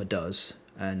this armor does,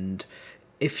 and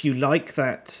if you like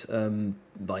that,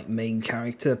 like main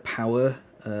character power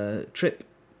trip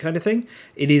kind of thing,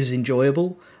 it is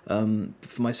enjoyable.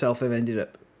 For myself, I've ended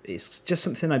up, it's just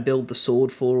something I build the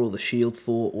sword for, or the shield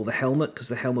for, or the helmet, because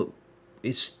the helmet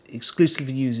is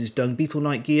exclusively uses Dung Beetle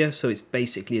Knight gear, so it's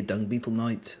basically a Dung Beetle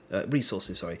Knight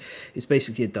resources. Sorry, it's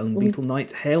basically a Dung Beetle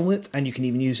Knight helmet, and you can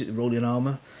even use it to roll in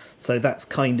armor. So that's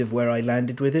kind of where I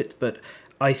landed with it. But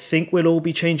I think we'll all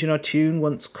be changing our tune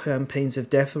once Campaigns of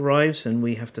Death arrives, and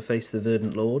we have to face the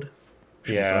Verdant Lord.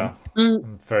 Should be fun.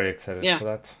 I'm very excited for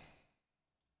that.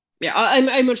 Yeah,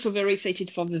 I'm also very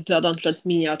excited for the Verdant Lot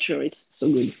miniature. It's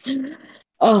so good.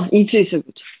 Oh, it is so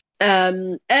good.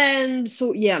 And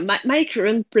so yeah, my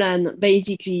current plan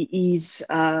basically is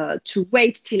to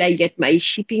wait till I get my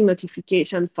shipping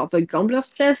notification for the Gambler's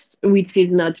Chest, which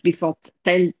is not before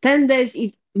 10 days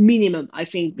is minimum, I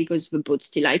think, because the boats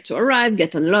still have to arrive,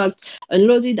 get unlocked,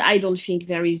 unloaded. I don't think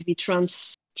there is the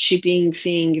shipping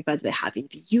thing that they have in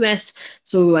the US.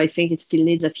 So I think it still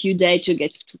needs a few days to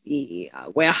get to the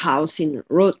warehouse in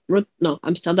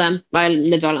Amsterdam, well,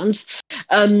 Netherlands.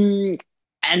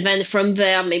 And then from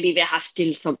there, maybe they have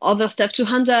still some other stuff to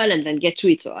handle and then get to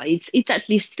it. So it's at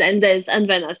least 10 days. And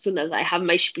then as soon as I have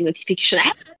my shipping notification,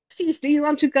 please, do you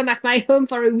want to come at my home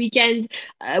for a weekend,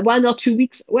 1 or 2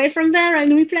 weeks away from there,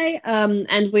 and we play?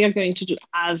 And we are going to do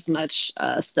as much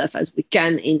stuff as we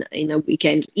can in a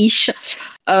weekend-ish.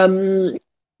 And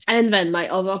then my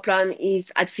other plan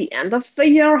is at the end of the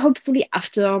year, hopefully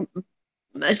after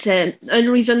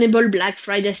unreasonable Black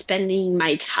Friday spending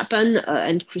might happen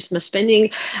and Christmas spending,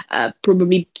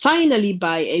 probably finally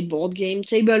buy a board game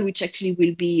table, which actually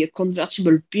will be a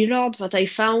convertible billard that I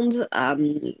found.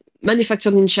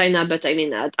 Manufactured in China, but I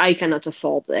mean, I cannot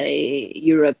afford a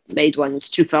Europe-made one. It's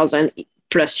 2,000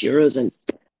 plus euros, and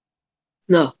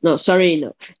no, sorry,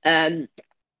 no. And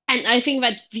I think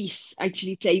that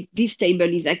this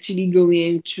table is actually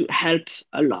going to help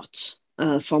a lot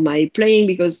for my playing,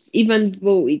 because even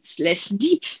though it's less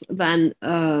deep than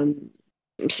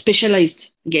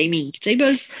specialized gaming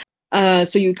tables,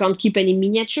 so you can't keep any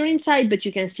miniature inside, but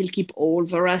you can still keep all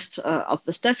the rest of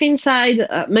the stuff inside.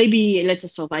 Maybe let's say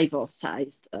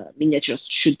survivor-sized miniatures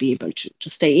should be able to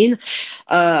stay in.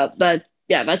 But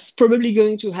yeah, that's probably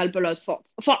going to help a lot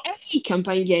for any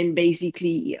campaign game,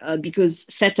 basically,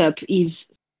 because setup is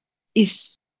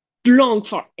long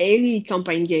for any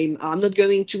campaign game. I'm not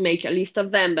going to make a list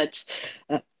of them, but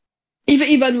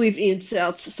even with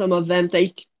inserts, some of them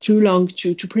take too long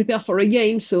to prepare for a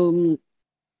game. So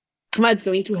that's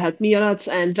going to help me a lot.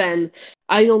 And then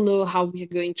I don't know how we're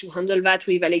going to handle that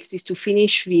with Alexis to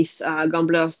finish this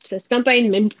Gambler's Chess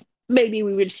campaign. Maybe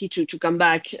we will see to come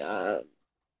back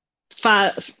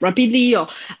rapidly, or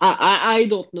I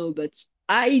don't know, but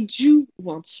I do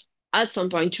want at some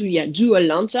point to do a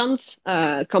lanterns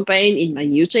campaign in my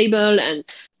new table and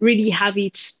really have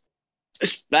it,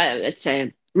 let's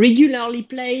say, regularly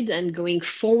played and going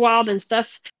forward and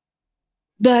stuff.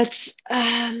 But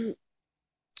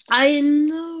I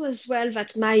know as well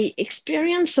that my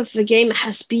experience of the game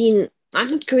has been, I'm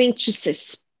not going to say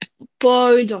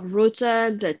spoiled or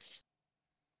rotten, but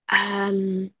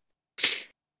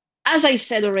as I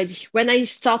said already, when I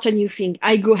start a new thing,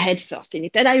 I go head first in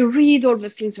it and I read all the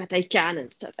things that I can and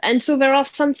stuff. And so there are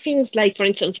some things like, for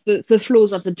instance, the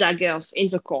flows of the daggers in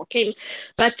the core game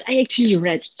that I actually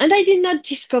read. And I did not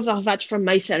discover that from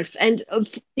myself. And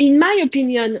in my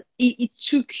opinion, it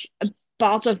took a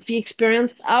part of the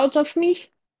experience out of me.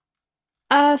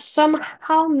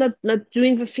 Somehow not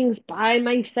doing the things by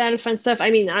myself and stuff. I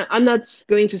mean, I'm not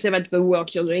going to say that the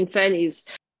work you're doing, Fen, is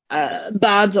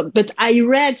bad, but I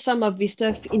read some of this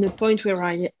stuff in a point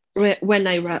when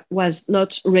I was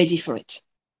not ready for it.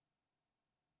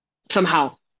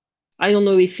 Somehow, I don't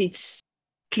know if it's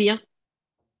clear.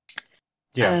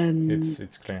 Yeah,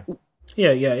 it's clear.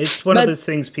 Yeah, it's one of those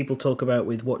things people talk about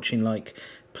with watching like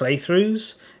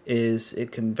playthroughs, is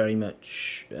it can very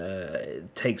much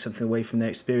take something away from their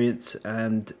experience.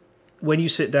 And when you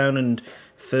sit down and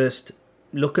first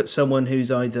look at someone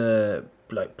who's either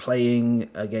like playing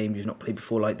a game you've not played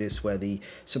before like this, where the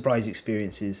surprise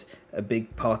experience is a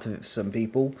big part of it for some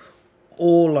people,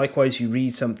 or likewise you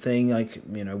read something like,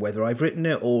 you know, whether I've written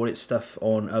it or it's stuff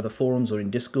on other forums or in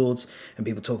Discords and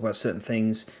people talk about certain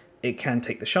things, it can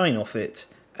take the shine off it.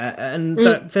 And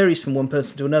that varies from one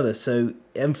person to another. So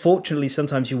unfortunately,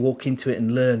 sometimes you walk into it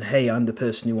and learn, hey, I'm the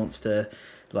person who wants to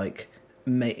like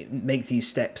make these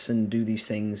steps and do these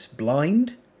things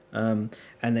blind. And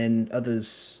then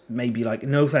others may be like,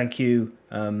 no, thank you.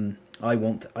 I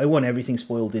want everything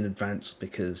spoiled in advance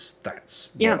because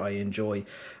that's what I enjoy.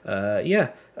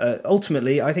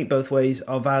 Ultimately, I think both ways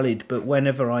are valid. But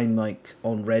whenever I'm like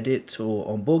on Reddit or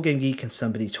on Board Game Geek and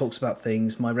somebody talks about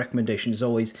things, my recommendation is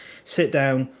always sit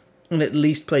down and at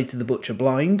least play to the butcher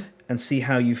blind and see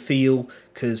how you feel,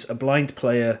 because a blind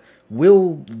player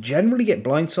will generally get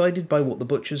blindsided by what the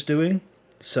butcher's doing.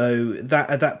 So that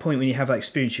at that point when you have that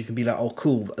experience, you can be like, oh,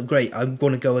 cool, great, I'm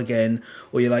going to go again.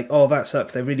 Or you're like, oh, that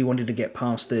sucked, I really wanted to get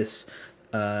past this.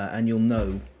 And you'll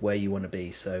know where you want to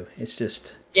be. So it's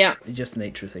just the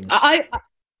nature of things.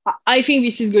 I think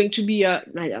this is going to be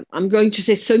I'm going to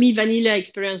say semi-vanilla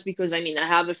experience, because I mean I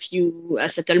have a few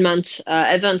settlement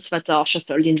events that are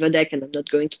shuffled in the deck and I'm not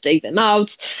going to take them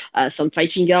out, some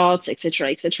fighting arts,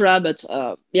 etc. But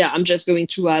I'm just going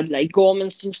to add like Gorm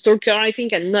and some Stalker, I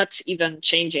think, and not even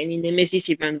change any Nemesis,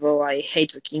 even though I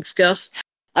hate the King's Curse.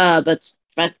 But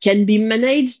that can be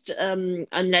managed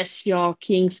unless your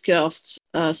King's Curse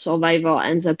survivor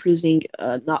ends up losing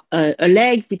a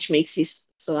leg, which makes this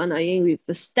so annoying with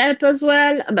the step as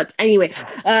well. But anyway,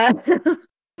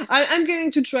 I'm going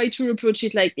to try to approach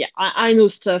it like, I know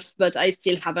stuff, but I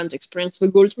still haven't experienced the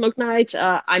Gold Smoke Knight.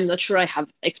 I'm not sure I have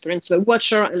experienced the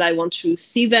Watcher, and I want to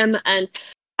see them. And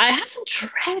I haven't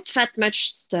read that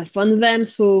much stuff on them,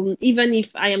 so even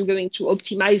if I am going to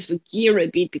optimize the gear a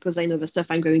bit, because I know the stuff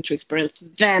I'm going to experience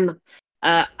them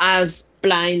as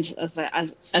blind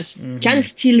as can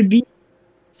still be.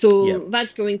 So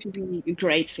that's going to be a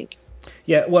great thing.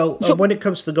 Yeah, well, when it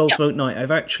comes to the Gold Smoke Knight,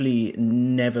 I've actually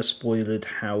never spoiled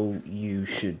how you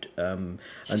should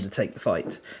undertake the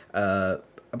fight. But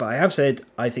I have said,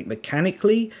 I think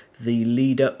mechanically, the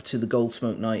lead up to the Gold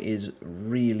Smoke Knight is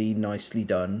really nicely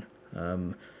done.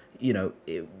 When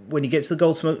you get to the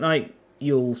Gold Smoke Knight,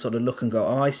 you'll sort of look and go,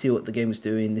 oh, I see what the game was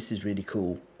doing, this is really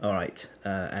cool. All right,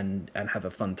 and have a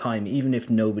fun time, even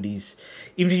if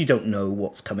you don't know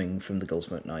what's coming from the Gold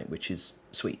Smoke Knight, which is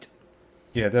sweet.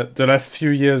 Yeah, the last few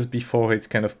years before it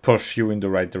kind of push you in the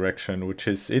right direction,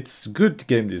 it's good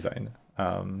game design.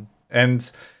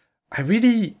 And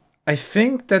I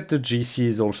think that the GC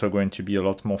is also going to be a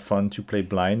lot more fun to play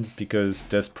blind, because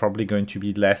there's probably going to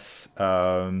be less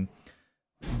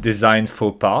design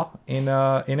faux pas in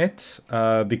it,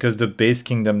 because the base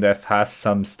Kingdom Death has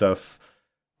some stuff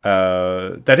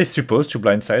that is supposed to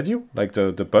blindside you, like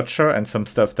the Butcher, and some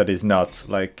stuff that is not,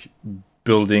 like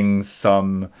building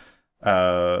some...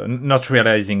 not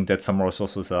realizing that some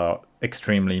resources are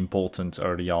extremely important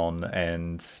early on,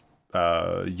 and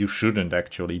you shouldn't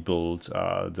actually build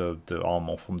the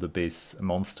armor from the base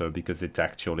monster, because it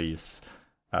actually is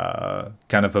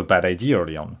kind of a bad idea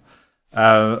early on.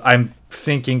 I'm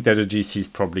thinking that the GC is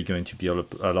probably going to be a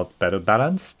lot better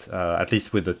balanced, at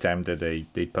least with the time that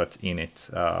they put in it.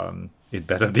 It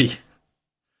better be.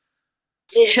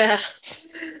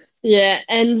 Yeah,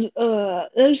 and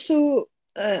also...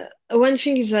 one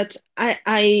thing is that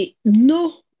I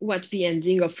know what the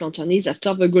ending of Lantern is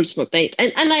after the Gold Smoke Knight,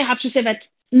 and I have to say that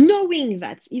knowing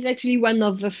that is actually one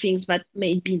of the things that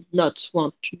made me not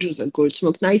want to do the Gold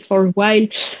Smoke Knight for a while,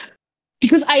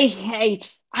 because I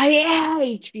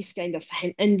hate this kind of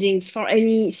endings for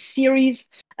any series,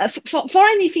 for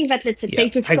anything that, let's say,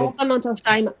 take a short amount of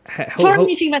time.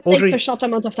 Anything that Audrey, takes a short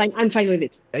amount of time, I'm fine with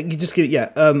it. You just give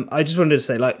I just wanted to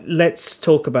say, like, let's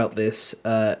talk about this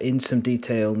in some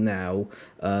detail now.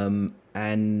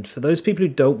 And for those people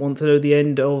who don't want to know the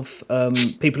end of,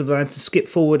 people are allowed to skip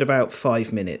forward about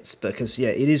 5 minutes, because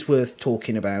it is worth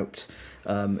talking about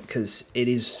because it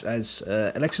is, as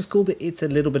Alexis called it, it's a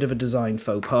little bit of a design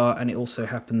faux pas, and it also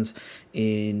happens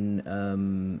in...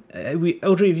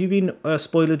 Audrey, have you been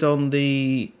spoiled on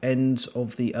the ends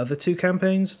of the other two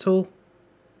campaigns at all?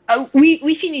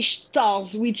 We finished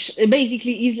Stars, which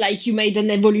basically is like you made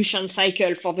an evolution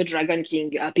cycle for the Dragon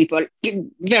King people.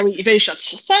 Very, very short.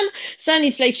 Sun,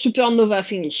 it's like supernova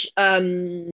finish.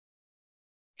 And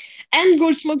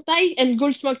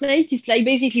Goldsmoke Knight is like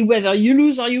basically whether you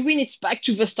lose or you win, it's back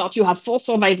to the start. You have 4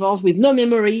 survivors with no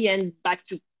memory and back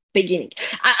to beginning.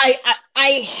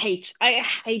 I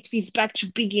hate these back to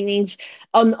beginnings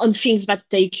on things that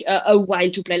take a while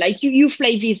to play. Like you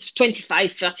play these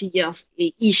 25, 30 years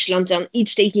each Lantern,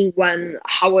 each taking 1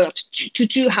 hour to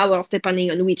 2 hours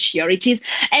depending on which year it is,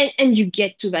 and you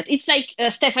get to that. It's like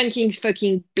Stephen King's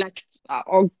fucking Black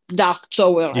or Dark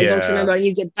Tower. I don't remember.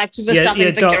 You get back to the start.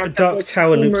 Yeah, Dark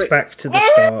Tower loops back to the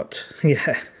start.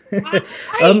 Yeah.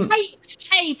 I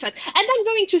hate it. And I'm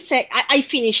going to say I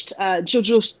finished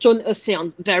JoJo's Stone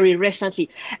Ocean very recently,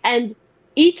 and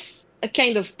it's a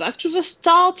kind of back to the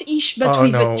start-ish, but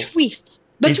with a twist.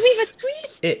 But with a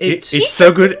twist, it's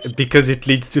so good because it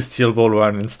leads to Steel Ball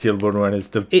Run, and Steel Ball Run is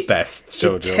the best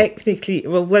JoJo. Technically,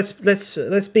 well, let's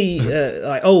be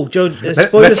like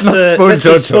spoilers for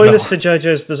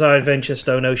JoJo's Bizarre Adventure,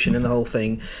 Stone Ocean, and the whole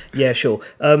thing. Yeah, sure.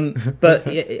 But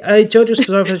JoJo's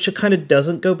Bizarre Adventure kind of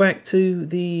doesn't go back to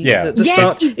the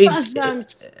start.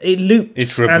 It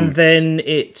loops, and then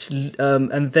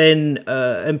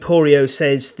Emporio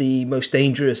says the most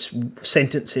dangerous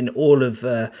sentence in all of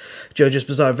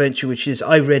JoJo's Bizarre Adventure, which is,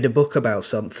 I read a book about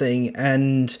something,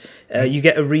 and you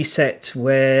get a reset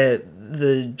where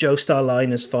the Joestar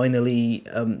line is finally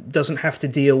doesn't have to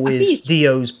deal with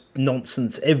Dio's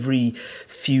nonsense every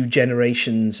few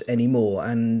generations anymore,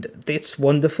 and it's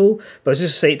wonderful. But I was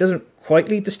just to say, it doesn't quite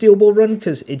lead to Steel Ball Run,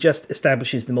 because it just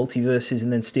establishes the multiverses,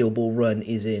 and then Steel Ball Run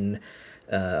is in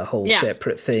a whole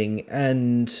separate thing,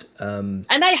 and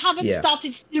I haven't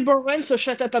started Steel Ball Run, so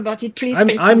shut up about it, please.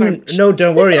 No,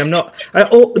 don't worry, I'm not.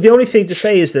 The only thing to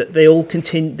say is that they all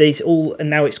continue. And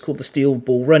now it's called the Steel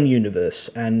Ball Run universe,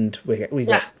 and we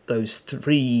got those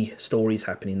 3 stories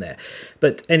happening there.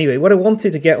 But anyway, what I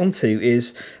wanted to get onto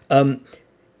is.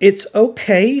 It's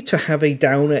okay to have a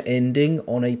downer ending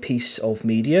on a piece of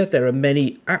media. There are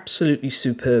many absolutely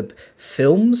superb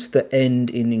films that end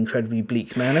in incredibly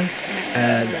bleak manner.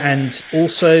 And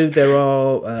also there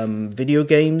are video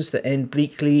games that end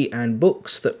bleakly, and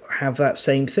books that have that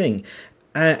same thing.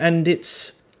 And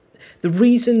it's the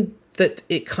reason that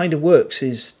it kind of works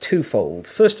is twofold.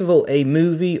 First of all, a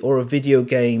movie or a video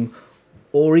game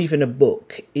or even a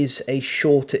book is a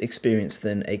shorter experience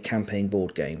than a campaign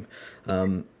board game.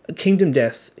 Kingdom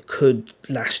Death could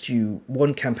last you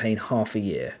 1 campaign half a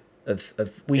year of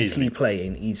weekly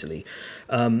playing easily.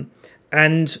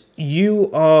 And you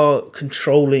are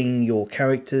controlling your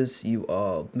characters, you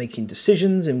are making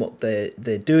decisions in what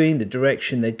they're doing, the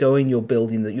direction they're going, you're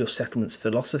building your settlement's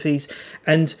philosophies.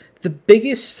 And the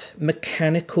biggest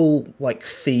mechanical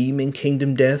theme in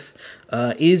Kingdom Death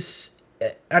is,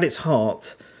 at its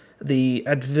heart, the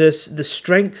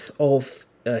strength of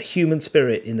human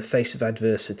spirit in the face of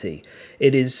adversity.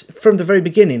 It is, from the very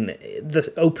beginning,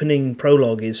 the opening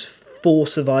prologue is 4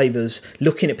 survivors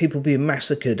looking at people being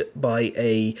massacred by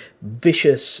a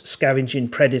vicious scavenging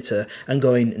predator and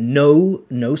going, no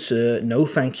sir, no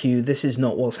thank you, this is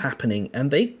not what's happening, and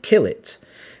they kill it.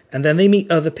 And then they meet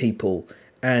other people,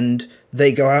 and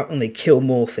they go out and they kill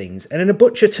more things. And then a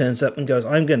butcher turns up and goes,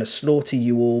 I'm going to slaughter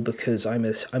you all because I'm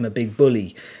a big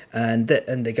bully. And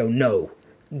they go, no.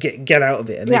 Get out of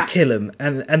it, and they kill him,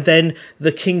 and then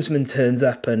the Kingsman turns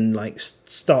up and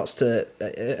starts to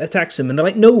attacks them, and they're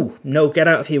like, no, get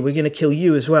out of here, we're going to kill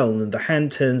you as well. And the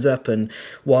Hand turns up, and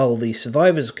while the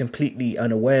survivors are completely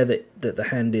unaware that the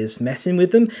Hand is messing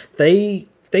with them, they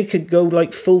could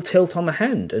go full tilt on the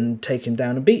Hand and take him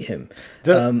down and beat him.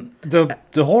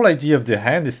 The whole idea of the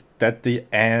Hand is that the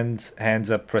Hand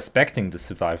ends up respecting the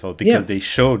survival because they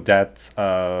show that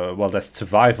that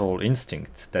survival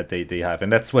instinct that they have,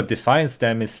 and that's what defines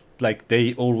them, is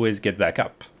they always get back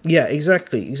up. Yeah,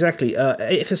 exactly.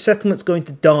 If a settlement's going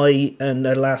to die and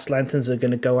the last lanterns are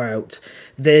going to go out,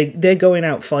 they're going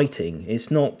out fighting. It's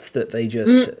not that they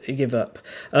just give up.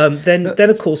 Then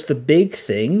of course the big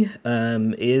thing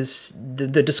is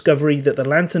the discovery that the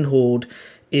Lantern Horde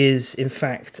is in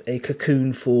fact a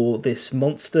cocoon for this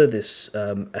monster. This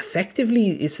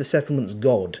effectively is the settlement's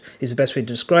god, is the best way to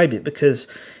describe it, because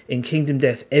in Kingdom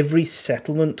Death, every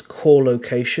settlement core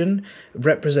location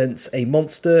represents a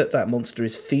monster. That monster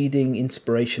is feeding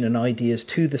inspiration and ideas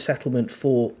to the settlement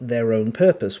for their own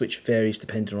purpose, which varies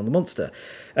depending on the monster.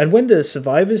 And when the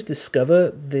survivors discover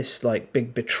this like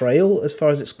big betrayal, as far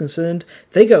as it's concerned,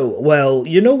 they go, well,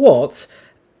 you know what?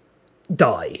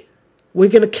 Die. We're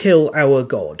going to kill our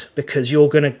god because you're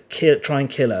going to try and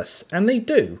kill us. And they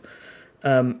do.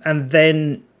 And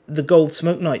then the Gold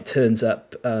Smoke Knight turns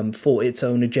up for its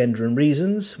own agenda and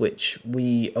reasons, which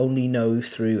we only know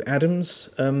through Adam's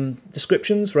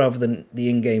descriptions rather than the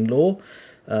in-game lore,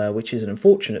 which is an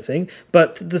unfortunate thing.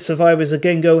 But the survivors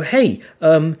again go, hey,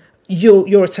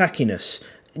 you're attacking us.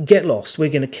 Get lost. We're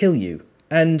going to kill you.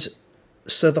 And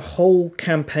so the whole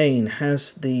campaign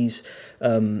has these...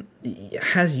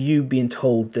 has you being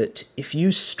told that if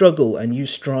you struggle and you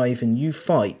strive and you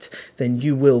fight, then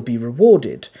you will be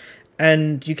rewarded.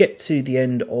 And you get to the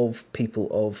end of People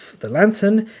of the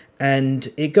Lantern,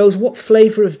 and it goes, what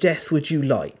flavour of death would you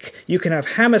like? You can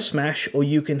have Hammer Smash, or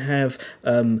you can have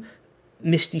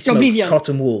Misty Smoke, Oblivion.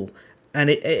 Cotton Wool.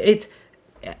 And it's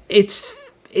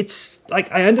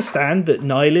like, I understand that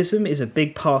nihilism is a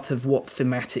big part of what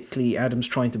thematically Adam's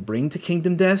trying to bring to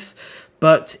Kingdom Death,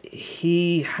 but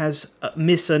he has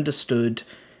misunderstood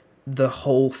the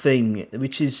whole thing,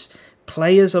 which is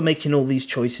players are making all these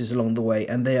choices along the way,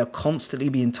 and they are constantly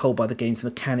being told by the game's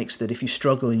mechanics that if you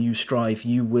struggle and you strive,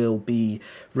 you will be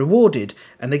rewarded.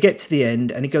 And they get to the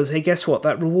end, and he goes, hey, guess what?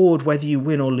 That reward, whether you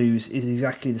win or lose, is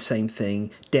exactly the same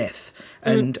thing, death.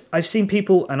 And I've seen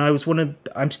people, and I'm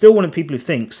still one of the people who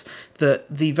thinks that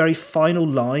the very final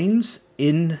lines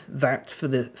in that for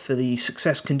the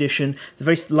success condition, the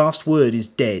very last word is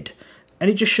dead. And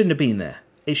it just shouldn't have been there.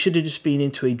 It should have just been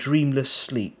into a dreamless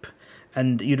sleep.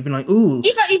 And you'd have been like, ooh.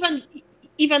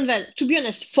 Even then, to be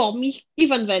honest, for me,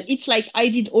 even then, it's like I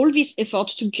did all this effort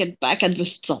to get back at the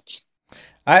start.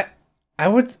 I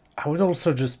would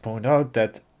also just point out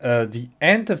that the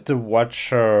end of the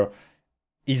Watcher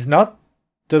is not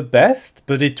the best,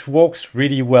 but it works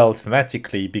really well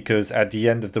thematically, because at the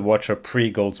end of the Watcher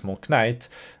pre-Gold Smoke Knight,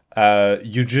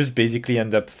 you just basically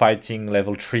end up fighting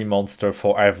level 3 monster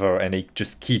forever, and they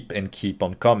just keep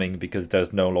on coming because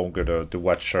there's no longer the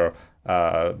Watcher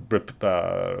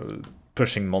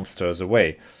pushing monsters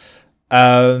away.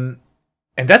 And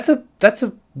that's a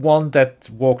one that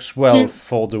works well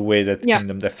for the way that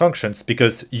Kingdom Death functions,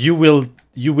 because you will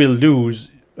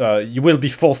lose. You will be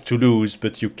forced to lose,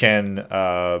 but you can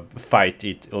fight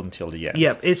it until the end.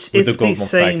 Yeah, it's the Gold the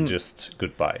same. Just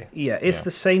goodbye. Yeah, it's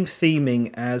the same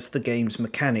theming as the game's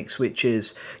mechanics, which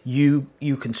is you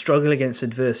can struggle against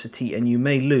adversity and you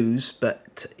may lose,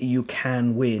 but you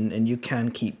can win and you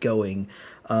can keep going,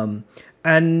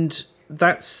 and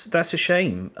that's a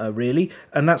shame, really,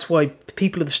 and that's why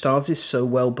People of the Stars is so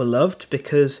well beloved,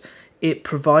 because it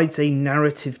provides a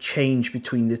narrative change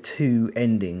between the two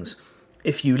endings.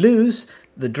 If you lose,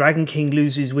 the Dragon King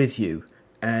loses with you,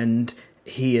 and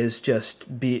he is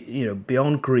just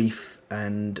beyond grief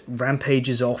and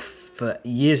rampages off for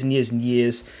years and years and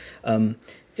years,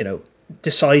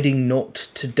 deciding not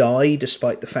to die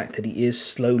despite the fact that he is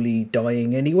slowly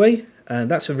dying anyway,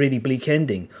 and that's a really bleak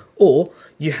ending. Or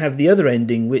you have the other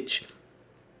ending, which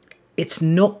it's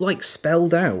not like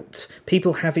spelled out.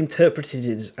 People have interpreted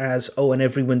it as, oh, and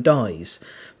everyone dies.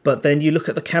 But then you look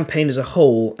at the campaign as a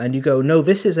whole and you go, no,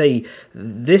 this is a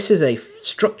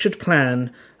structured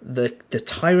plan. The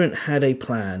tyrant had a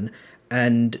plan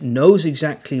and knows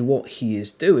exactly what he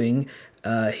is doing.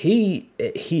 He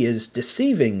is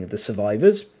deceiving the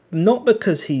survivors, not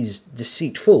because he's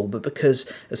deceitful, but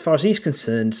because, as far as he's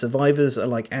concerned, survivors are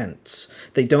like ants.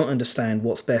 They don't understand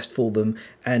what's best for them,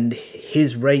 and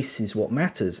his race is what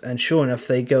matters. And sure enough,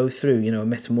 they go through, a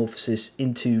metamorphosis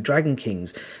into Dragon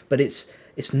Kings, but it's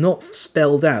not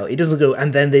spelled out. It doesn't go,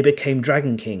 and then they became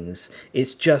Dragon Kings.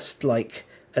 It's just like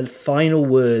a final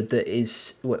word that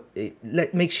is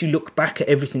makes you look back at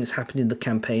everything that's happened in the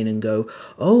campaign and go,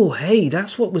 oh, hey,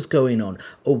 that's what was going on.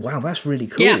 Oh, wow, that's really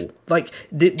cool. Yeah. Like,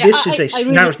 this is a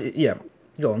narrative. Yeah,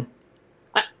 go on.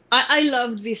 I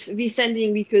loved this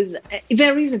ending because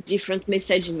there is a different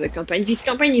message in the campaign. This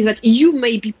campaign is that you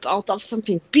may be part of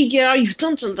something bigger. You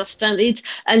don't understand it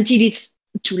until it's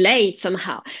too late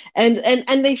somehow,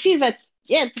 and they feel that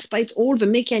despite all the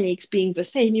mechanics being the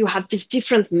same, you have this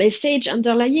different message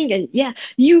underlying, and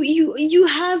you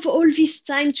have all this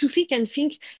time to think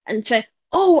and say,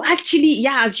 oh, actually,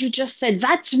 as you just said,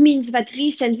 that means that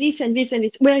this and this and this and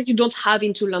this, where you don't have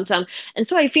into Lantern. And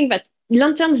so I think that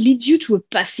Lanterns leads you to a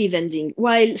passive ending,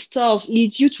 while Stars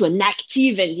leads you to an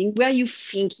active ending where you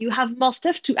think you have more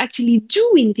stuff to actually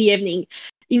do in the evening,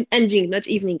 in ending, not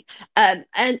evening. And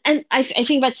I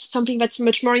think that's something that's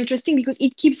much more interesting because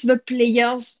it keeps the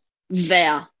players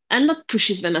there and not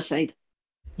pushes them aside.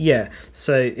 Yeah,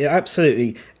 so yeah,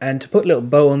 absolutely. And to put a little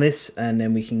bow on this, and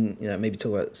then we can maybe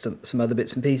talk about some other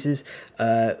bits and pieces.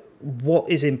 What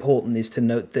is important is to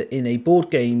note that in a board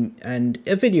game and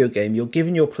a video game, you're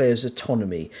giving your players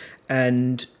autonomy,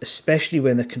 and especially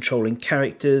when they're controlling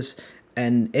characters,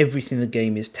 and everything the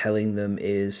game is telling them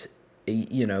is,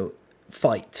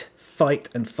 fight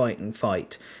and fight and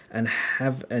fight,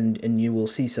 and you will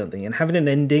see something, and having an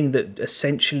ending that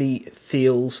essentially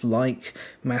feels like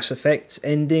Mass Effect's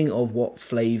ending of what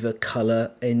flavor color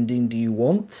ending do you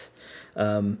want.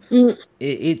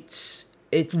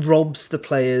 It robs the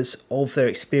players of their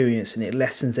experience, and it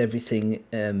lessens everything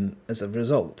as a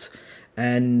result.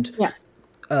 And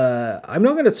I'm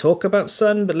not going to talk about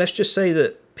Sun, but let's just say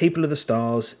that People of the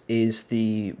Stars is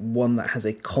the one that has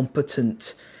a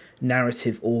competent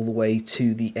narrative all the way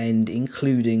to the end,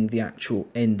 including the actual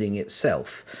ending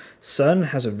itself. Sun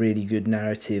has a really good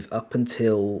narrative up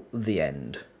until the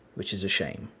end, which is a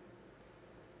shame.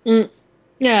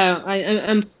 Yeah,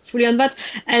 I'm fully on that,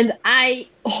 and I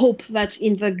hope that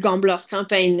in the Gamblers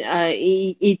campaign,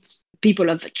 it's people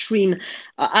of Trim.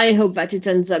 I hope that it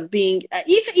ends up being,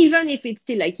 even if it's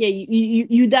still like, yeah,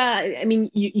 you die. I mean,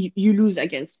 you lose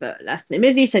against the Last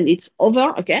Nemesis and it's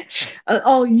over, okay,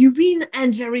 or you win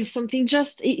and there is something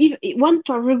just one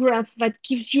paragraph that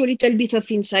gives you a little bit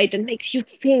of insight and makes you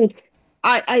think.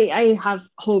 I have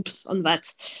hopes on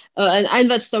that.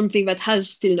 And that's something that has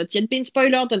still not yet been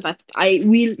spoiled and that I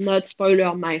will not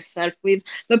spoiler myself with.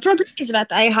 The problem is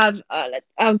that I have,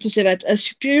 how to say that, a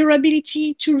superior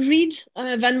ability to read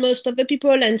than most of the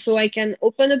people. And so I can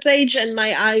open a page and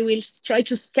my eye will try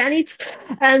to scan it.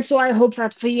 And so I hope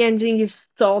that the ending is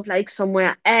stored like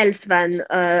somewhere else than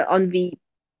on the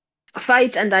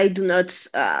fight, and I do not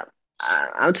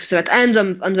how to say that end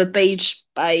on the page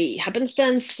by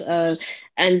happenstance,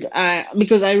 and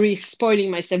because I risk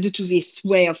spoiling myself due to this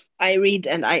way of I read,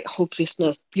 and I hope this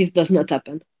does not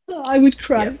happen. Oh, I would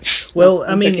cry. Yeah. Well,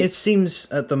 I mean, it seems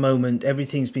at the moment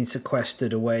everything's been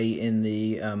sequestered away in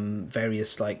the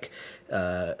various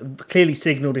clearly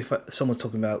signaled if someone's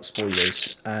talking about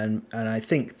spoilers, and I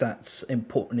think that's an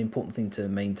important thing to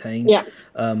maintain. Yeah.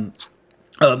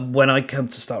 When I come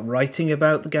to start writing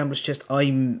about the Gambler's Chest,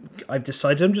 I've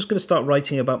decided I'm just going to start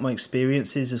writing about my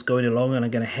experiences as going along, and I'm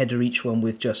going to header each one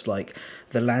with just like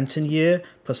the Lantern Year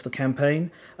plus the campaign,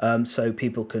 so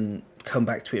people can come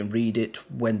back to it and read it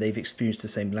when they've experienced the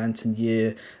same Lantern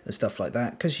Year and stuff like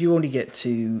that, because you only get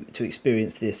to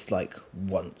experience this like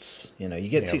once. You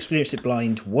get to experience it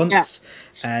blind once,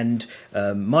 and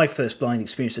my first blind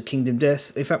experience of Kingdom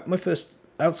Death, in fact,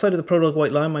 outside of the Prologue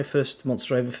White Lion, my first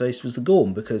monster I ever faced was the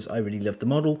Gorm, because I really loved the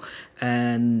model,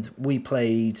 and we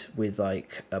played with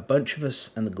like a bunch of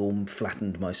us, and the Gorm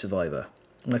flattened my survivor.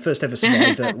 My first ever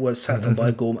survivor was sat on by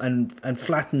a Gorm, and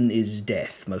flatten is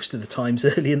death most of the times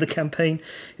early in the campaign.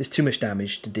 It's too much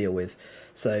damage to deal with.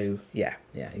 So, yeah,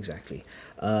 exactly.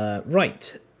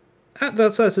 Right.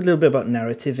 That's a little bit about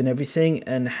narrative and everything,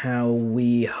 and how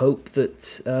we hope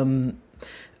that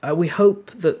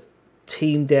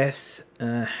Team Death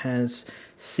has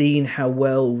seen how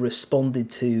well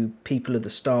responded to People of the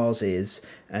Stars is,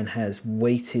 and has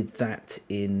weighted that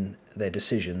in their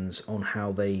decisions on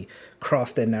how they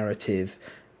craft their narrative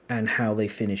and how they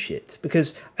finish it.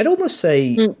 Because I'd almost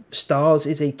say Stars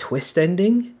is a twist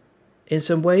ending in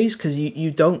some ways, because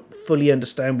you don't fully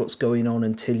understand what's going on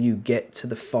until you get to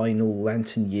the final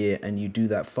Lantern Year and you do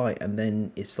that fight, and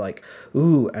then it's like,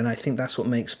 ooh. And I think that's what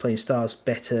makes playing Stars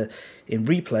better in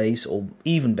replays, or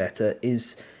even better,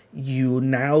 is you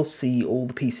now see all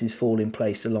the pieces fall in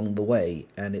place along the way,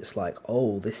 and it's like,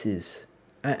 oh, this is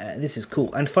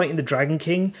cool. And fighting the Dragon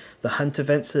King, the hunt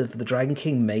events of the Dragon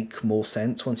King make more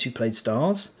sense once you've played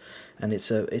Stars, and it's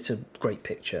a great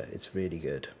picture. It's really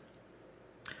good.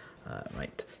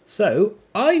 Right, so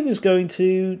I was going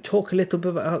to talk a little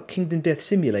bit about Kingdom Death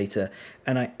Simulator,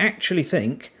 and I actually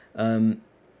think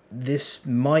this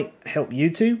might help you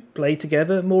two play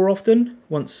together more often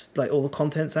once like all the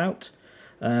content's out.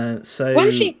 So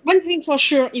one thing for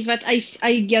sure is that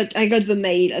I got the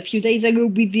mail a few days ago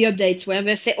with the updates where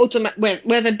they say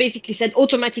where they basically said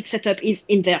automatic setup is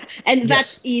in there, and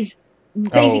that is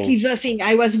basically the thing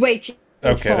I was waiting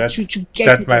for to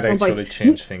get. That might actually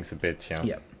change things a bit.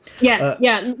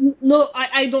 No,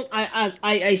 I don't. As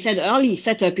I said early,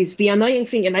 setup is the annoying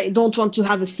thing, and I don't want to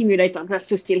have a simulator that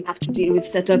to still have to deal with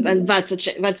setup, and that's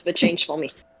the change for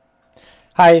me.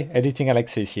 Hi, Editing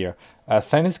Alexis here.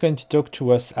 Fan is going to talk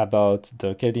to us about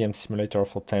the KDM simulator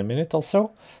for 10 minutes or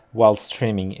so, while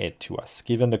streaming it to us.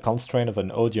 Given the constraint of an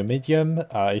audio medium,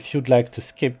 if you'd like to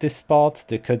skip this part,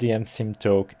 the KDM sim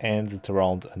talk ends at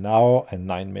around an hour and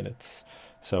 9 minutes.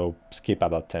 So skip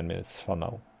about 10 minutes for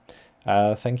now.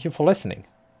 Thank you for listening.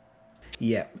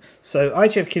 Yeah. So I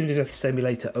have Kingdom Death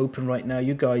Simulator open right now.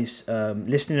 You guys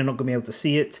listening are not going to be able to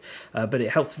see it, but it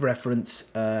helps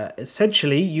reference.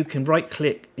 Essentially, you can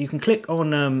right-click. You can click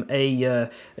on a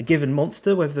given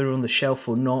monster, whether they're on the shelf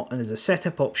or not, and there's a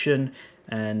setup option,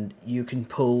 and you can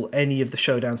pull any of the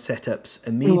showdown setups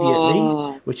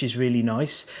immediately, which is really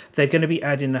nice. They're going to be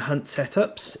adding the hunt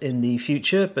setups in the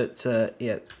future, but so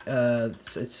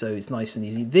it's nice and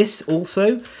easy. This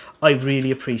also, I really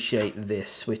appreciate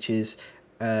this, which is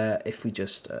if we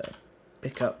just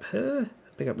pick up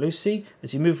Lucy,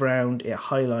 as you move around, it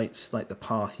highlights like the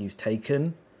path you've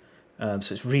taken. So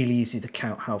it's really easy to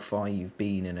count how far you've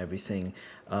been and everything.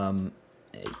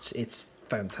 It's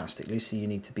fantastic. Lucy, you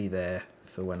need to be there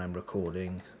for when I'm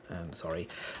recording. Sorry.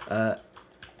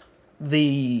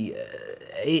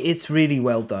 It's really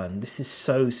well done. This is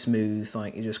so smooth.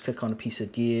 Like you just click on a piece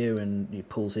of gear and it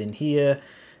pulls in here,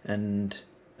 and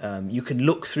you can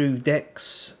look through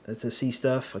decks to see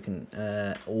stuff.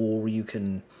 Or you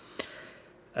can.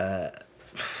 Well,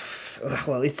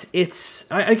 it's.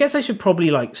 I guess I should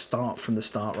probably like start from the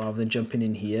start rather than jumping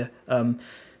in here.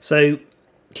 So,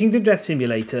 Kingdom Death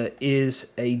Simulator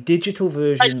is a digital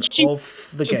version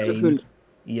of the game.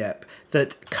 Yep.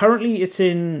 That currently it's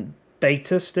in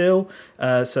beta still,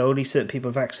 so only certain people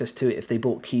have access to it if they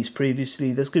bought keys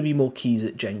previously. There's going to be more keys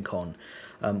at Gen Con.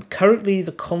 Currently,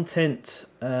 the content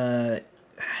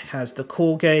has the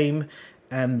core game,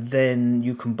 and then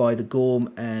you can buy the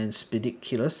Gorm and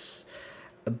Spidiculus.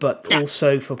 But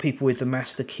also for people with the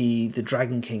Master Key, the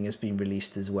Dragon King has been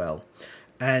released as well.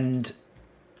 And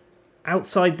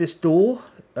outside this door,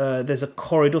 there's a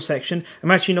corridor section.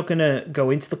 I'm actually not going to go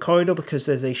into the corridor because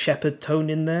there's a shepherd tone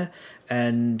in there.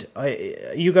 And are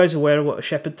you guys aware of what a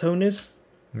shepherd tone is?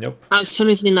 Nope.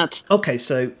 Absolutely not. Okay,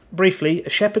 so briefly, a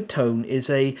shepherd tone is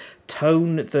a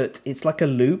tone that it's like a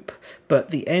loop, but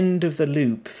the end of the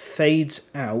loop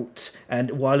fades out,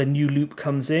 and while a new loop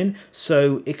comes in,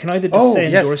 so it can either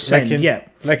descend or ascend.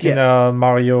 In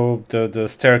Mario, the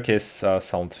staircase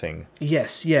sound thing.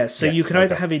 Yes. So you can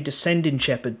either have a descending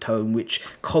shepherd tone, which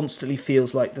constantly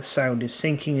feels like the sound is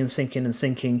sinking and sinking and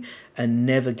sinking and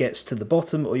never gets to the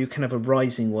bottom, or you can have a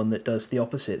rising one that does the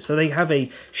opposite. So they have a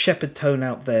shepherd tone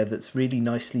out there that's really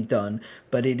nicely done,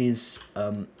 but it is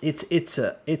it's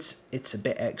a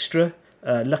bit extra.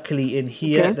 Luckily in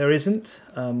here there isn't,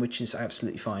 which is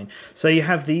absolutely fine. So you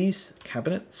have these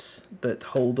cabinets that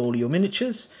hold all your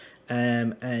miniatures,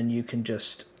 and you can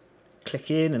just click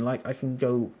in, and like I can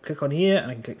go click on here and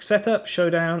I can click setup,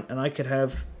 showdown, and I could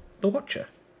have the Watcher.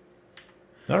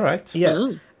 All right.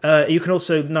 Yeah. You can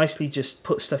also nicely just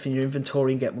put stuff in your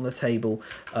inventory and get them on the table.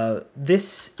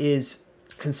 This is,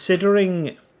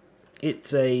 considering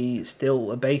it's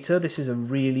still a beta, this is a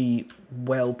really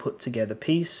well put together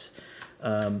piece.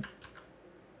 Lanterns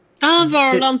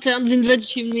in the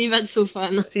chimney, that's so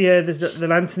fun. Yeah, there's the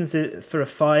lanterns for a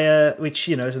fire, which,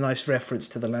 is a nice reference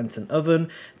to the lantern oven.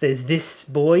 There's this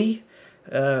boy,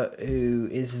 who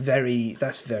is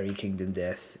that's very Kingdom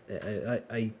Death.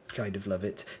 I kind of love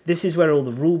it. This is where all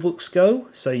the rule books go,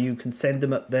 so you can send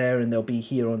them up there and they'll be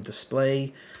here on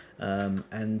display.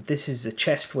 And this is a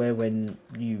chest where when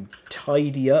you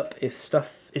tidy up, if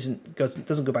stuff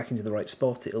doesn't go back into the right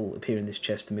spot, it'll appear in this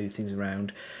chest to move things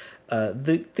around.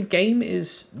 The game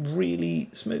is really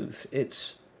smooth.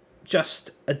 It's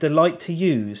just a delight to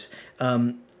use.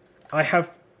 I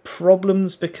have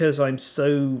problems because I'm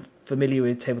so familiar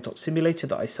with Tabletop Simulator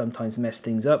that I sometimes mess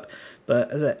things up, but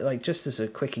just as a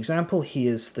quick example,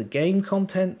 here's the game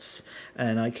contents,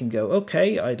 and I can go,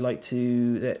 okay, I'd like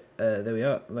to there we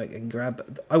are, like I can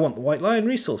grab, I want the White Lion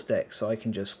resource deck, so I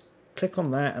can just click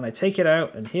on that and I take it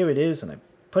out, and here it is, and I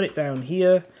put it down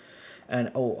here,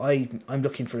 and I'm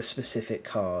looking for a specific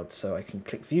card, so I can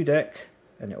click view deck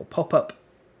and it will pop up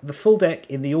the full deck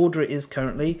in the order it is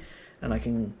currently. And I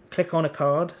can click on a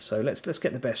card. So let's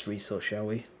get the best resource, shall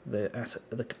we?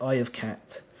 The Eye of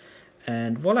Cat.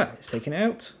 And voila, it's taken it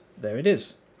out. There it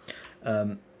is.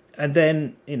 And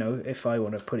then, if I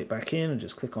want to put it back in, and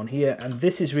just click on here. And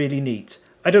this is really neat.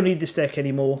 I don't need this deck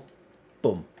anymore.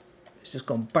 Boom. It's just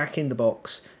gone back in the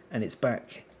box, and it's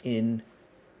back in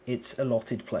its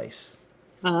allotted place.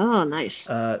 Oh, nice.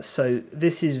 So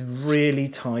this is really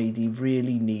tidy,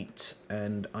 really neat.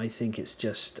 And I think it's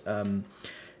just...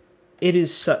 it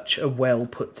is such a well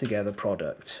put together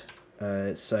product.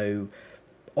 So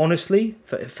honestly,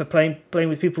 for playing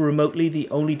with people remotely, the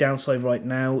only downside right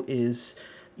now is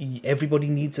everybody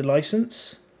needs a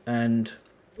license, and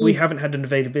we haven't had an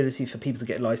availability for people to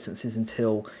get licenses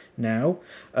until now.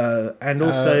 And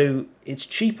also, it's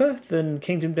cheaper than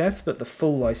Kingdom Death, but the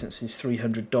full license is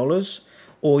 $300,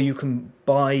 or you can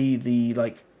buy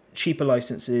the cheaper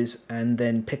licenses and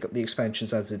then pick up the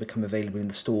expansions as they become available in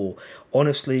the store.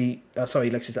 Honestly, sorry,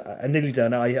 Alexis, I'm nearly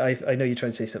done. I know you're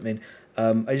trying to say something.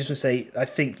 I just want to say, I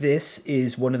think this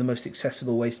is one of the most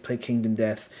accessible ways to play Kingdom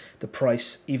Death. The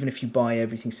price, even if you buy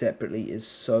everything separately, is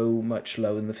so much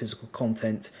lower than the physical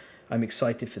content. I'm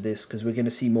excited for this because we're going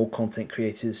to see more content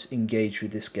creators engage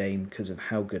with this game because of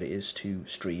how good it is to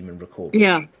stream and record.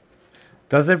 Yeah.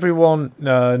 Does everyone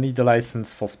need a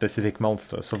license for specific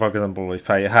monsters? So, for example, if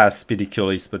I have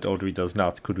Speediculis but Audrey does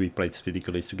not, could we play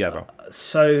Speediculis together?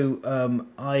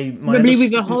 Probably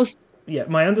with a host. Yeah,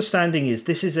 my understanding is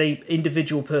this is a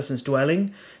individual person's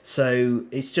dwelling, so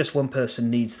it's just one person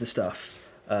needs the stuff.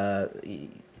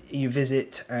 You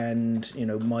visit, and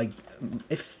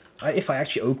if I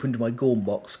actually opened my Gorm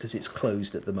box, because it's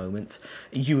closed at the moment,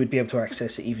 you would be able to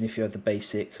access it even if you had the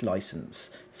basic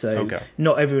license. So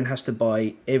not everyone has to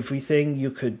buy everything.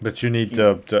 You could, but you need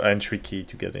the entry key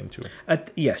to get into.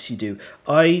 Yes, you do.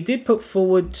 I did put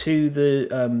forward to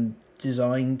the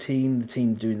design team, the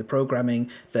team doing the programming,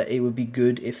 that it would be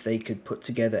good if they could put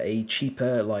together a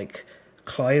cheaper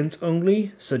client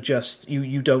only, so just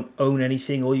you don't own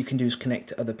anything, all you can do is connect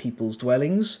to other people's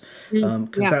dwellings,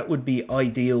 because that would be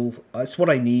ideal. That's what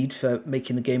I need for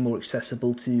making the game more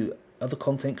accessible to other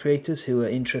content creators who are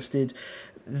interested.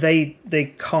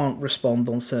 They can't respond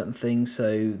on certain things,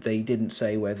 so they didn't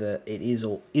say whether it is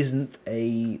or isn't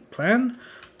a plan,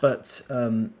 but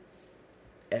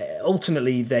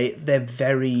ultimately they're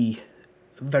very,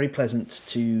 very pleasant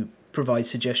to provide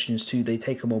suggestions to. They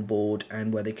take them on board,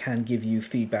 and where they can give you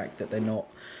feedback that they're not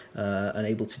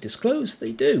unable to disclose,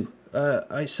 they do.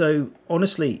 So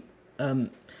honestly,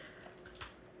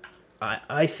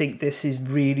 I think this is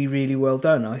really, really well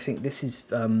done. I think this is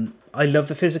I love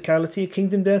the physicality of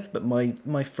Kingdom Death, but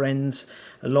my friends,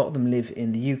 a lot of them live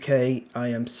in the UK. I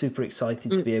am super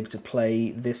excited to be able to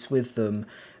play this with them,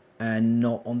 and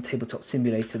not on Tabletop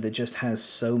Simulator that just has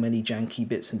so many janky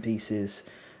bits and pieces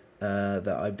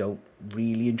that I don't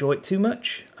really enjoy it too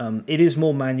much. It is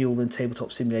more manual than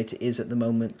Tabletop Simulator is at the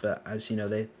moment, but as you know,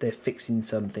 they're fixing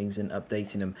some things and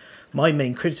updating them. My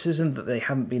main criticism that they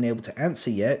haven't been able to answer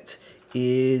yet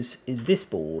is this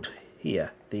board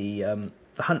here, the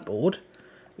Hunt board,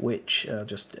 which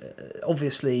just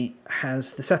obviously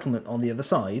has the settlement on the other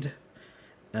side,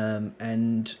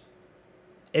 and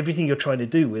everything you're trying to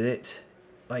do with it,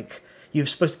 you're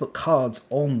supposed to put cards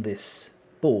on this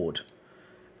board.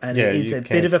 And it is a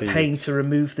bit of a pain to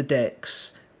remove the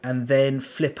decks and then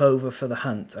flip over for the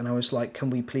hunt. And I was like, can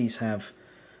we please have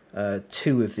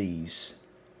 2 of these?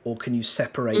 Or can you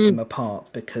separate them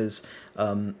apart? Because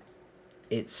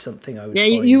it's something I would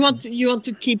find... you want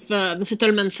to keep the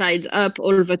settlement side up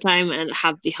all the time and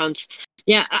have the hunt.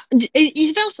 Yeah.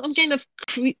 Is there some kind of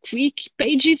quick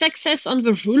pages access on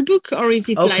the rulebook? Or is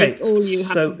it all you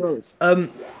have to go?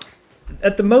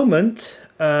 At the moment...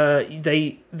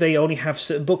 they only have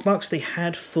certain bookmarks. They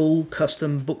had full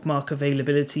custom bookmark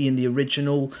availability in the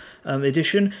original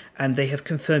edition, and they have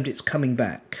confirmed it's coming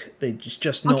back. They're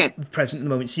just not present at the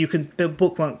moment. So you can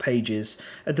bookmark pages.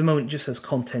 At the moment, it just has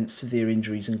contents, severe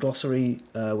injuries, and glossary,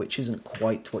 which isn't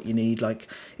quite what you need.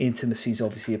 Intimacy is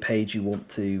obviously a page you want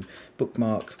to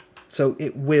bookmark. So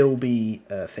it will be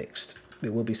fixed.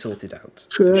 It will be sorted out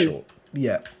for sure.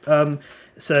 Yeah.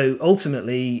 So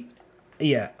ultimately...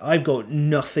 Yeah, I've got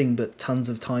nothing but tons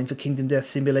of time for Kingdom Death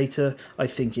Simulator. I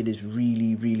think it is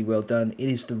really, really well done. It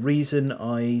is the reason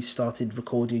I started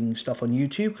recording stuff on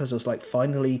YouTube, because I was like,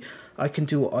 finally, I can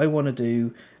do what I want to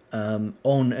do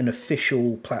on an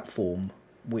official platform,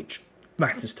 which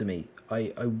matters to me.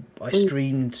 I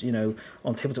streamed,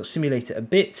 on Tabletop Simulator a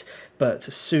bit, but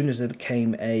as soon as it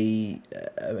became an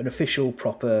official,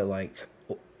 proper,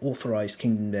 authorized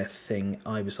Kingdom Death thing,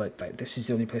 I was like, this is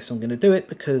the only place I'm going to do it,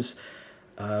 because...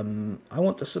 I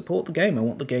want to support the game. I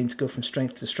want the game to go from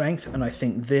strength to strength, and I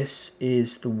think this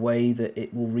is the way that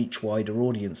it will reach wider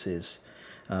audiences.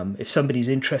 If somebody's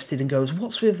interested and goes,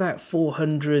 what's with that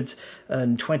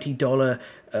 $420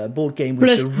 board game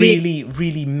with the really,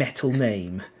 really metal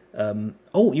name?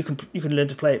 You can learn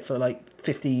to play it for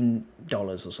 $15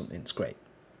 or something. It's great.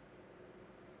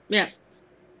 Yeah.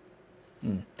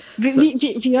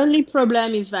 The only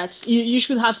problem is that you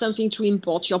should have something to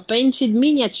import your painted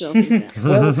miniatures in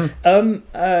there.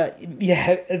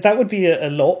 That would be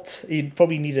a lot. You'd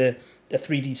probably need a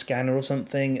 3D scanner or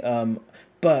something.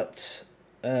 But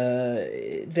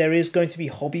there is going to be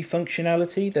hobby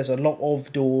functionality. There's a lot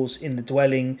of doors in the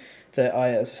dwelling that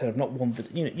as I said, I've not wandered.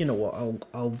 You know what?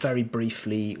 I'll very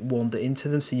briefly wander into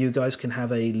them so you guys can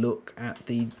have a look at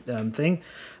the thing.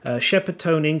 Shepherd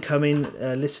tone incoming,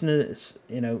 listeners.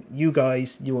 You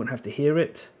guys, you won't have to hear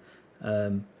it.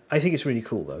 I think it's really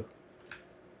cool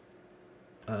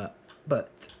though.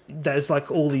 But there's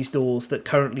like all these doors that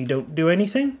currently don't do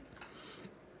anything.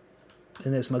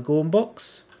 And there's my Gorm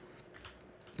box.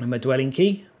 And my dwelling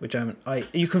key, which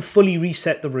you can fully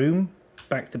reset the room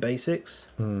back to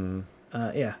basics.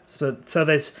 Yeah, so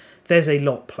there's a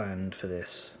lot planned for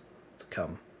this to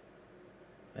come.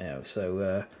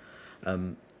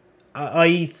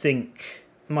 I think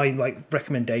my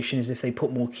recommendation is if they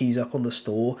put more keys up on the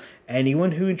store,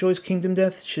 anyone who enjoys Kingdom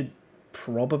Death should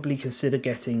probably consider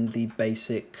getting the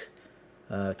basic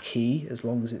key as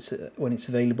long as when it's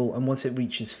available, and once it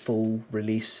reaches full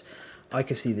release, I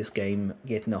can see this game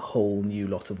getting a whole new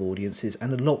lot of audiences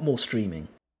and a lot more streaming.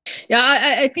 Yeah,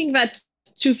 I think that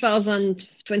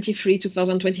 2023,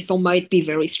 2024 might be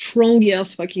very strong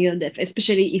years for Kingdom Death,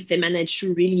 especially if they manage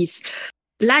to release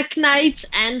Black Knight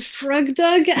and Frog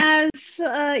Dog as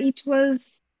it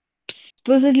was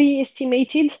supposedly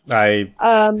estimated.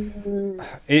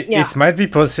 It might be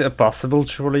possible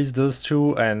to release those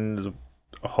two and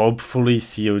hopefully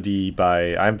COD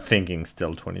by, I'm thinking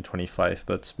still 2025,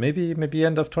 but maybe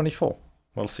end of 24.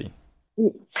 We'll see.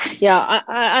 Yeah,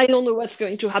 I don't know what's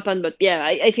going to happen, but yeah,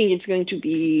 I think it's going to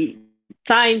be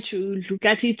time to look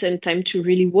at it and time to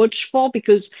really watch for,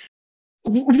 because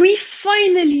we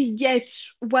finally get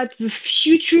what the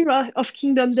future of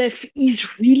Kingdom Death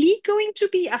is really going to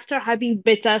be after having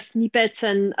beta snippets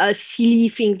and silly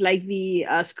things like the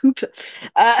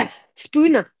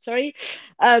spoon. Sorry.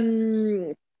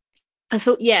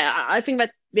 So yeah, I think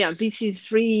that this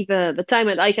is really the time,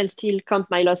 and I can still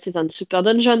count my losses on Super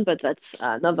Dungeon, but that's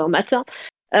another matter.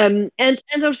 And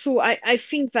also I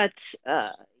think that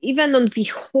even on the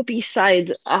hobby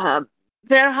side,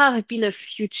 there have been a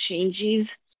few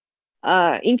changes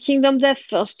in Kingdom Death.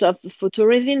 First off, the photo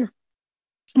resin,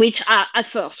 which at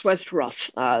first was rough,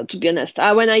 to be honest.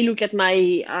 When I look at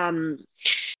my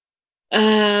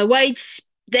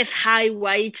Death High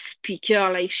white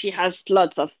speaker, like she has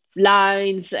lots of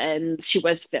lines and she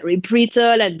was very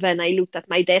brittle. And then I looked at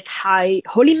my Death High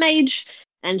Holy Mage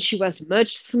and she was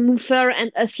much smoother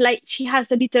and she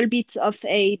has a little bit of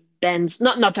a bend.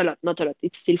 Not a lot.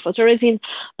 It's still photo resin,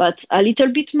 but a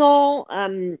little bit more.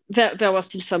 There was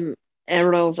still some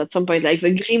errors at some point, like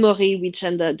the Grimoire, which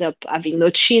ended up having no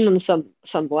chin on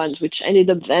some ones, which ended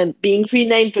up then being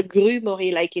renamed the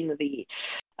Grimoire, like in the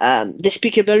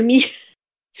Despicable Me.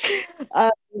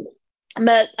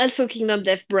 But also Kingdom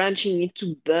Death branching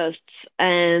into bursts,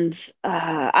 and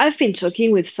I've been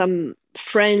talking with some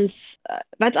friends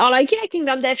that are like, yeah,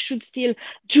 Kingdom Death should still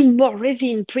do more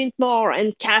resin, print more,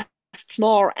 and cast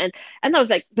more, and I was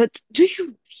like, but do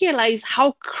you realize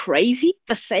how crazy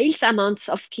the sales amounts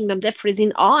of Kingdom Death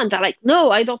resin are? And they're like,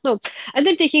 no, I don't know. And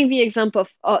then taking the example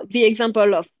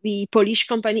of the Polish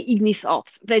company Ignis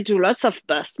Arts, they do lots of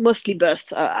bursts, mostly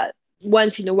bursts.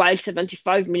 Once in a while,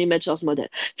 75 millimeters model.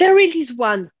 They release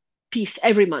one piece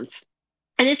every month,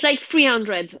 and it's like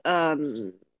 300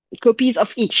 copies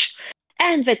of each.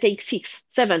 And they take 6,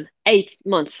 7, 8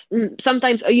 months,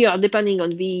 sometimes a year, depending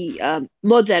on the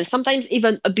model, sometimes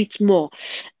even a bit more.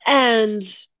 And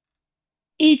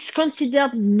it's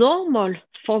considered normal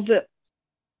for the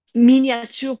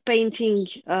miniature painting,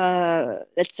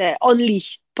 let's say, only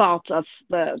part of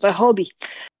the hobby.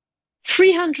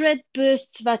 300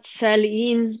 bursts that sell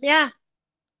in,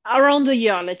 around a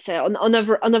year, let's say, on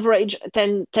average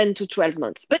 10 to 12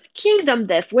 months. But Kingdom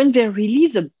Death, when they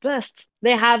release a burst,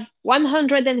 they have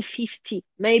 150,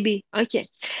 maybe, okay.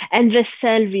 And they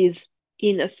sell these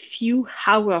in a few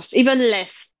hours, even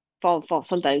less for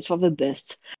sometimes for the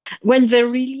bursts. When they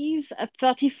release a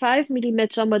 35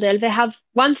 millimeter model, they have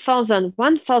 1,000,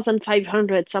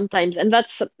 1,500 sometimes, and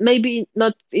that's maybe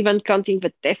not even counting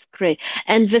the Death Cray.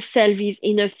 And they sell these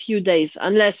in a few days,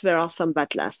 unless there are some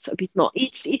that last a bit more.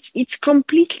 It's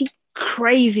completely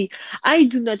crazy. I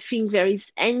do not think there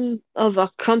is any other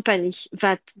company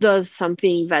that does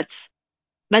something that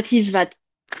is that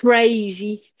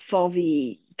crazy for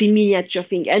the miniature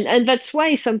thing, and that's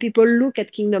why some people look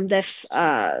at Kingdom Death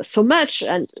so much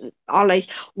and are like,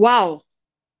 wow.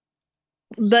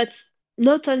 But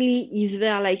not only is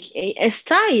there like a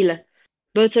style,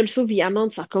 but also the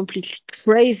amounts are completely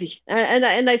crazy. And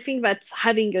I think that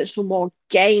having also more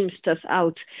game stuff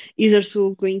out is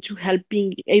also going to help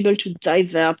being able to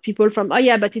divert people from, oh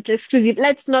yeah, but it's exclusive.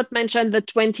 Let's not mention the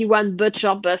 21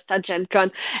 Butcher Bust at Gen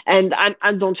Con. And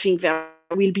I don't think there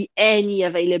will be any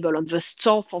available on the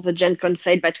store for the Gen Con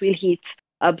sale that will hit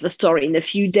up the store in a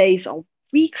few days or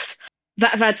weeks.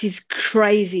 That is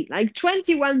crazy. Like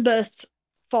 21 bursts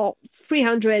for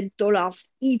 $300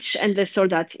 each, and they sold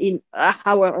that in an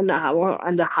hour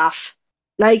and a half.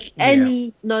 Like Yeah.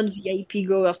 any non-VIP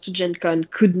goers to Gen Con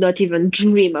could not even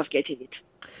dream of getting it.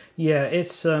 Yeah,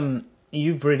 it's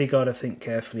you've really got to think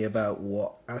carefully about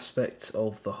what aspects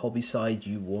of the hobby side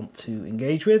you want to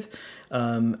engage with,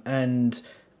 and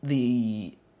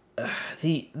the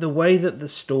the way that the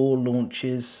store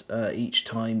launches each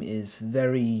time is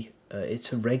very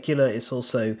it's irregular. It's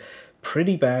also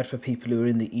pretty bad for people who are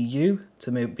in the EU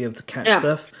to maybe be able to catch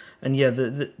stuff. And yeah,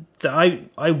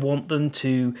 I want them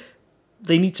to.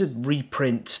 They need to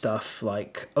reprint stuff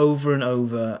like over and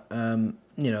over,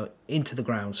 into the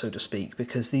ground, so to speak,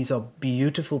 because these are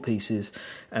beautiful pieces,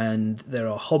 and there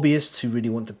are hobbyists who really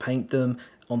want to paint them.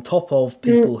 On top of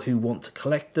people who want to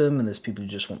collect them, and there's people who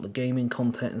just want the gaming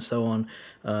content and so on.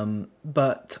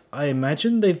 But I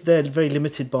imagine they're very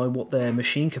limited by what their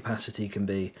machine capacity can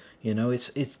be.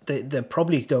 They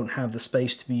probably don't have the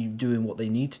space to be doing what they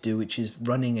need to do, which is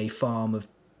running a farm of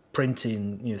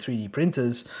printing, 3D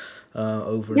printers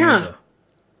over and over.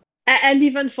 And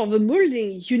even for the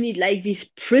molding, you need like these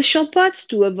pressure pots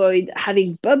to avoid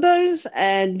having bubbles,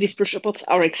 and these pressure pots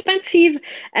are expensive,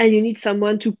 and you need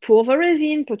someone to pour the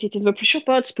resin, put it in the pressure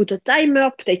pots, put a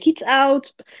timer, take it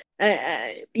out.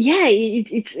 And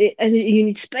you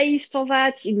need space for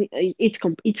that. It's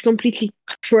completely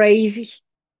crazy.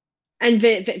 And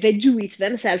they do it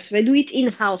themselves. They do it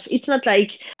in house. It's not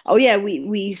like, oh yeah,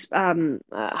 what's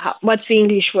the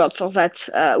English word for that?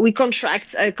 We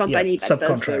contract a company that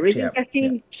does the resin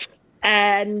casting,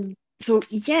 and so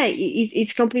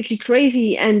it's completely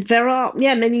crazy. And there are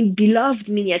many beloved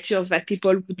miniatures that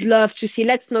people would love to see.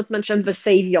 Let's not mention the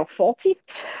Savior 40,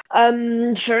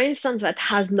 for instance, that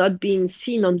has not been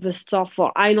seen on the store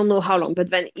for I don't know how long, but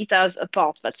then it has a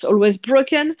part that's always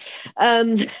broken,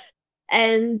 and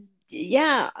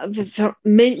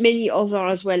many other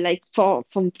as well, like from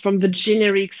the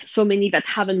generics, so many that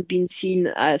haven't been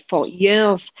seen for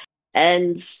years,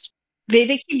 and they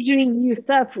keep doing new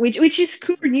stuff, which is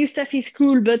cool. New stuff is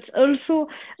cool, but also,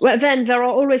 well, then there are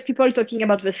always people talking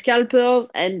about the scalpers,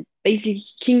 and basically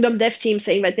Kingdom Dev Team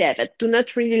saying that do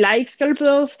not really like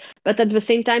scalpers, but at the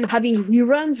same time having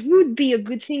reruns would be a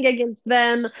good thing against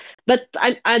them. But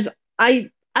I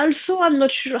also, I'm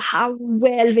not sure how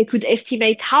well they could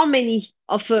estimate how many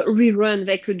of a rerun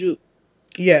they could do.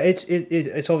 Yeah,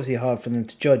 it's obviously hard for them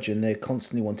to judge, and they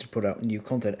constantly want to put out new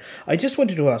content. I just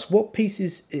wanted to ask,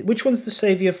 which one's the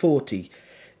Savior 40?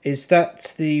 Is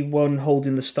that the one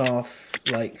holding the staff?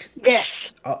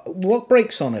 Yes. What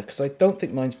breaks on it? Because I don't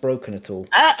think mine's broken at all.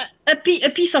 A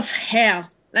piece of hair,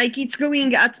 like it's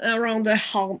going at around the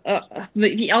arm,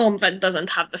 the arm that doesn't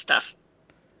have the staff.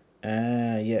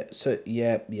 Yeah. So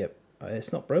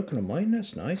it's not broken on mine.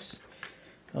 That's nice.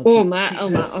 Oh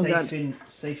god!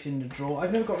 Safe in the drawer.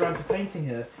 I've never got around to painting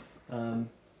her,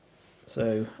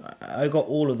 so I got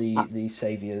all of the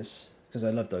saviors because I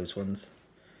love those ones.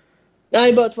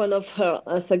 I bought one of her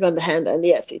second hand, and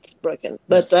yes, it's broken.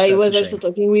 But I was also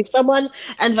talking with someone,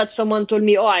 and that someone told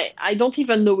me, I don't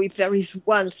even know if there is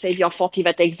one Savior 40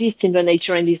 that exists in the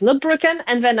nature and is not broken.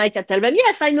 And then I can tell them,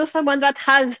 yes, I know someone that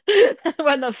has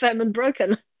one of them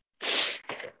unbroken.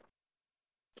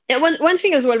 Yeah, one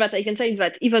thing as well that I can say is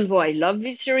that even though I love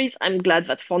this series, I'm glad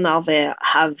that for now they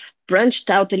have branched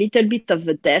out a little bit of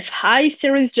the Death High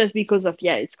series, just because of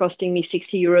it's costing me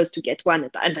 €60 to get one,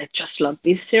 and I just love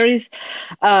this series.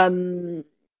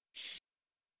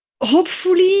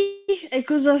 Hopefully,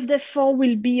 Echoes of Death 4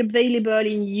 will be available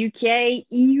in UK,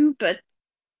 EU, but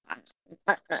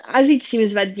as it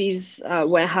seems that these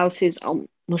warehouses are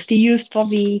mostly used for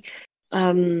the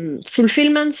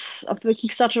fulfillments of the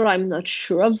Kickstarter, I'm not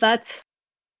sure of that.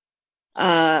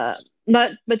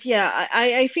 But yeah,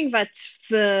 I think that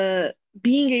the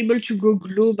being able to go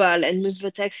global and move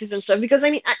the taxes and stuff, because I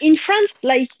mean, in France,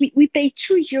 like we pay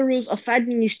 €2 of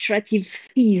administrative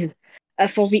fees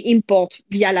for the import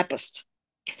via La Poste,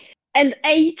 and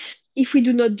 8 if we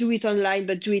do not do it online,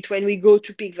 but do it when we go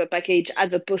to pick the package at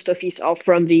the post office or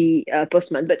from the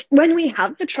postman. But when we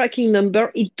have the tracking number,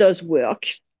 it does work.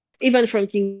 Even from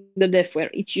Kingdom Death,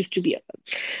 where it used to be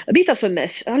a bit of a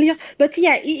mess earlier. But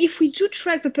yeah, if we do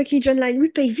track the package online, we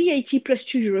pay VAT plus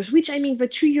 €2, which I mean the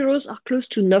 €2 are close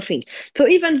to nothing. So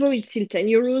even though it's still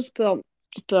 €10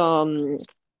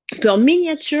 per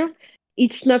miniature,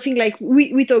 it's nothing. Like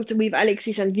we talked with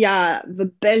Alexis, and via the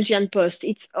Belgian Post,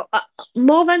 it's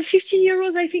more than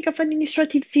 €15, I think, of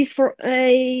administrative fees for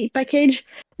a package.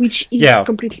 which is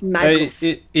completely madness.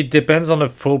 It depends on the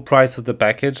full price of the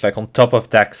package. Like on top of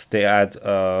tax, they add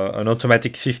an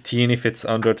automatic 15 if it's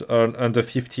under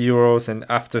 €50, and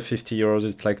after €50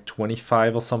 it's like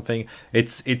 25 or something.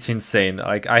 It's insane.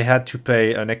 Like I had to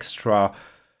pay an extra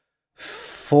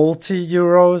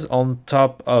 €40 on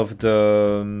top of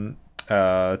the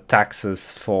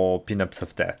taxes for Pinups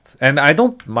of Death, and I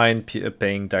don't mind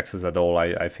paying taxes at all.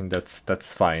 I think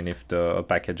that's fine if the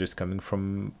package is coming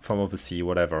from overseas,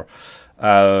 whatever.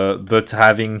 But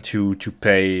having to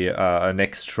pay an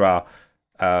extra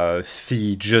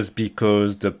fee just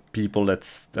because the people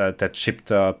that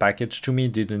shipped a package to me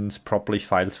didn't properly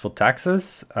file for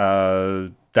taxes,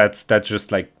 that's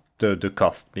just like the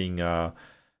cost being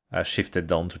shifted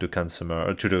down to the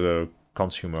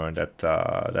consumer, and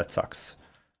that sucks.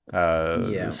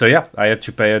 So yeah, I had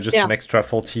to pay just an extra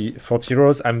 40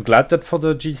 euros. I'm glad that for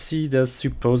the GC they're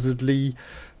supposedly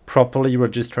properly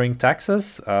registering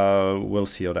taxes. We'll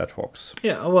see how that works.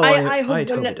 Yeah, well, I hope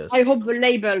it does. I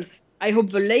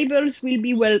hope the labels will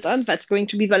be well done. That's going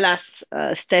to be the last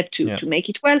step to make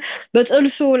it well. But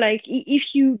also, like,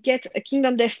 if you get a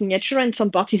Kingdom Death miniature and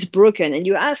some part is broken and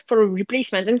you ask for a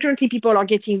replacement, and currently people are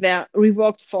getting their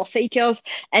reworked Forsakers,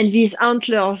 and these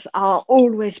antlers are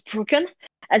always broken.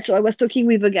 And so I was talking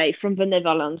with a guy from the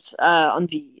Netherlands on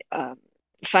the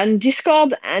fan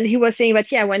Discord, and he was saying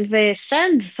that, when they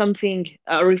send something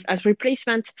as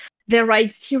replacement, they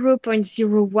write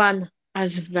 0.01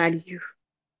 as value.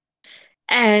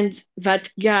 And that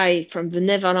guy from the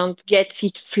Netherlands gets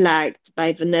it flagged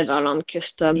by the Netherlands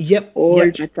customs all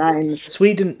the time.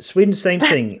 Sweden, same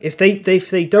thing. If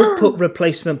they don't put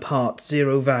replacement part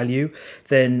 0 value,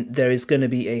 then there is going to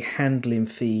be a handling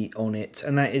fee on it,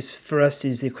 and that is for us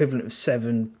is the equivalent of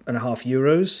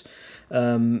 €7.50.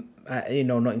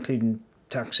 Not including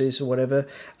taxes or whatever.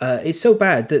 It's so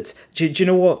bad that do you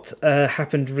know what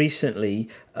happened recently?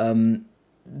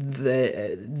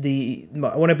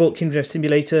 When I bought Kingdom Death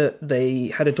Simulator,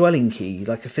 they had a dwelling key,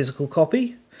 like a physical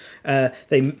copy.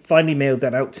 They finally mailed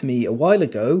that out to me a while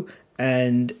ago,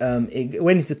 and it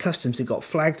went into customs. It got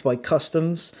flagged by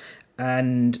customs,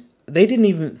 and they didn't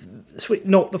even.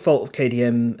 Not the fault of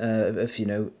KDM, of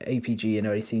APG and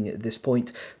everything at this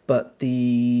point, but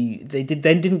they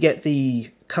didn't get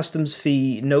the customs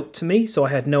fee note to me, so I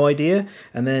had no idea,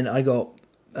 and then I got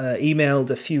emailed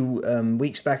a few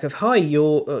weeks back of, hi,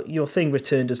 your thing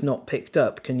returned as not picked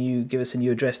up, can you give us a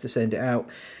new address to send it out?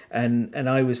 And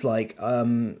I was like,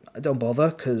 don't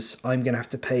bother, because I'm going to have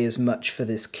to pay as much for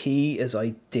this key as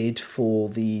I did for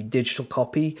the digital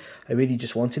copy. I really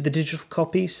just wanted the digital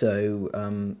copy, so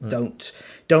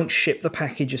don't ship the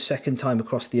package a second time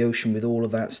across the ocean with all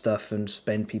of that stuff and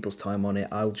spend people's time on it.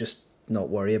 I'll just not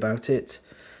worry about it.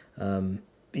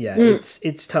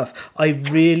 It's tough. I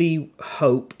really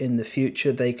hope in the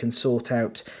future they can sort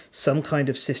out some kind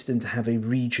of system to have a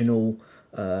regional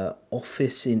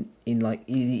office in like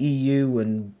the EU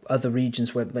and other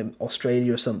regions, where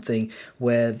Australia or something,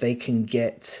 where they can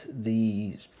get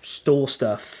the store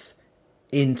stuff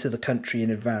into the country in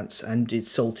advance, and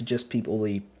it's sold to just people,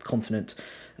 the continent,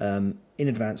 in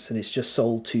advance, and it's just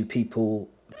sold to people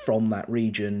from that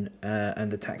region,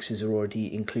 and the taxes are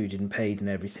already included and paid and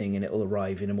everything, and it'll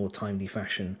arrive in a more timely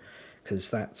fashion, because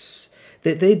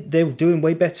they're doing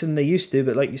way better than they used to,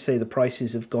 but like you say, the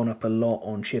prices have gone up a lot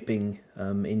on shipping,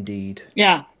 indeed.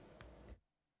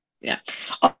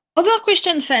 Other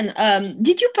question, Fan.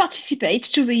 Did you participate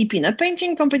to the pinup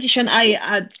painting competition? I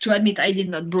had to admit I did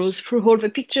not browse through all the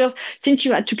pictures, since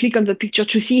you had to click on the picture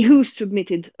to see who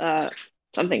submitted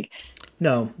something.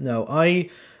 No, I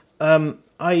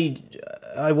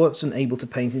wasn't able to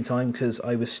paint in time because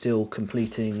I was still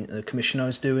completing a commission I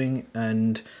was doing,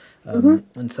 and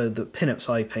so the pinups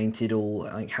I painted all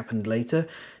happened later.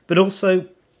 But also,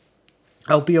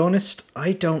 I'll be honest,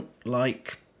 I don't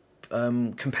like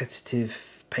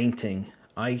competitive painting.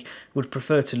 I would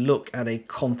prefer to look at a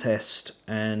contest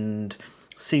and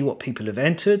see what people have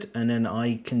entered, and then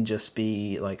I can just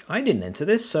be like, I didn't enter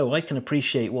this, so I can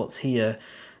appreciate what's here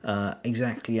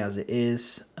exactly as it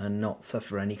is and not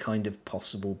suffer any kind of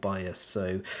possible bias.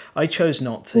 So I chose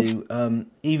not to,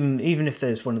 even if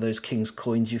there's one of those king's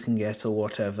coins you can get or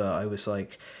whatever. I was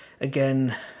like,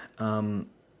 again, I'm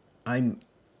kind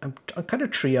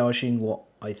of triaging what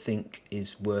I think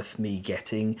is worth me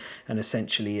getting, and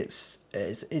essentially it's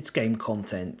game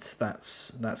content.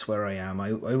 That's where I am.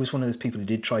 I was one of those people who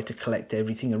did try to collect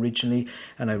everything originally,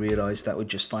 and I realised that would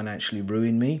just financially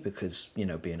ruin me because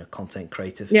being a content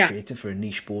creator for a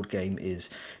niche board game is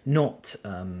not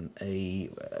a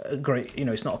great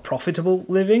it's not a profitable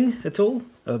living at all.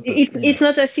 It's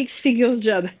not a six figures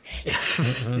job. Yeah.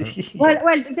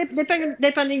 Well,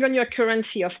 depending on your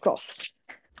currency, of course.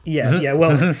 Yeah.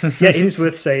 Well, yeah, it is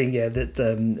worth saying,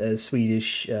 that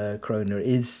Swedish krona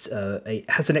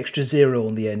has an extra zero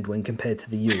on the end when compared to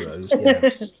the euro.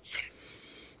 Yeah.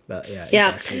 But yeah,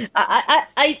 exactly.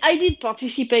 I did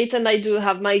participate, and I do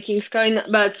have my King's Coin,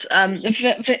 but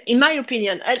in my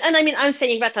opinion, and I mean, I'm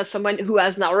saying that as someone who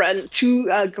has now run two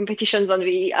competitions on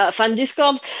the fan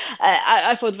Discord,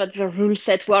 I thought that the rule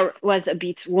set was a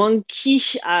bit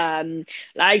wonky.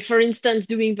 Like for instance,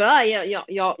 doing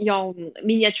your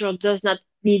miniature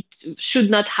should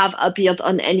not have appeared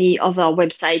on any other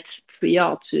website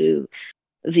prior to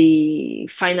the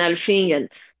final thing, and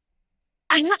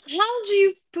how do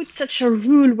you put such a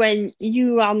rule when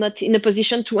you are not in a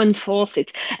position to enforce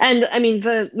it? And I mean,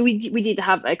 we did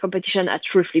have a competition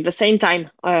at roughly the same time,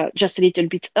 just a little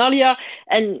bit earlier.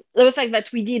 And the fact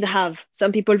that we did have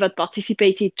some people that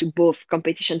participated to both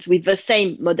competitions with the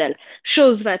same model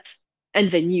shows that, and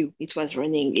they knew it was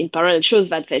running in parallel, shows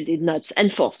that they did not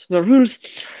enforce the rules.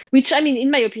 Which I mean,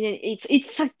 in my opinion, I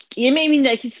mean,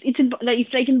 like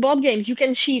it's like in board games, you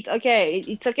can cheat. Okay,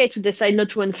 it's okay to decide not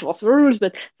to enforce the rules,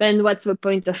 but then what's the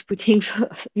point of putting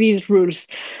these rules?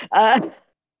 But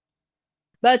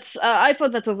I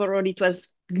thought that overall it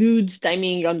was good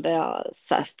timing on their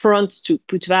front to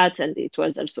put that, and it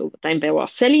was also the time they were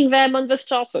selling them on the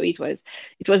store, so it was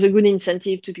a good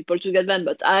incentive to people to get them.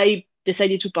 But I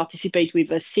decided to participate with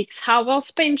a 6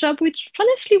 hours paint job, which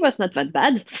honestly was not that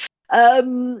bad.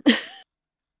 Um,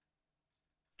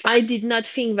 I did not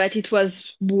think that it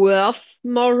was worth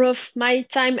more of my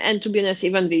time. And to be honest,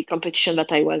 even the competition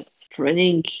that I was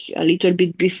running a little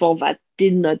bit before that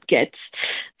did not get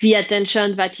the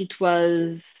attention that it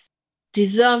was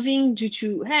deserving due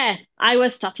to, hey, I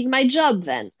was starting my job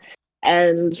then.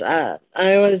 And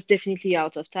I was definitely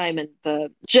out of time. And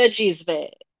the judges,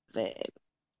 they, they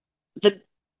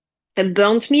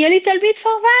burnt me a little bit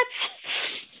for that,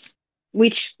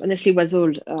 which honestly was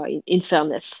all in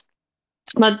fairness.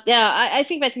 But yeah, I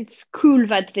think that it's cool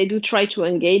that they do try to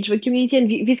engage the community, and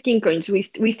these King Coins, we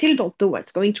still don't know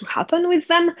what's going to happen with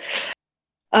them.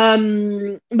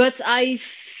 But I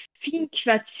think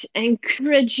that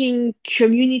encouraging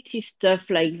community stuff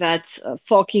like that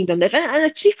for Kingdom Death, and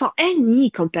actually for any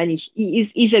company,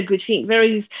 is a good thing.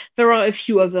 There are a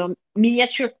few other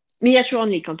miniature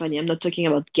only company. I'm not talking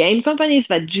about game companies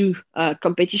that do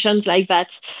competitions like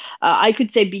that. I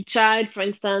could say Big Child, for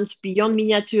instance, Beyond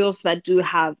Miniatures that do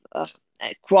have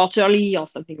quarterly or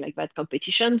something like that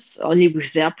competitions, only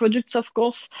with their products, of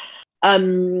course.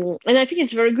 And I think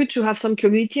it's very good to have some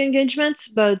community engagement,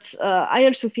 but I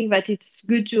also think that it's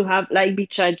good to have, like Big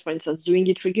Child, for instance, doing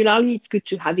it regularly. It's good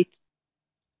to have it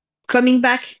coming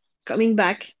back, coming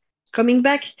back, coming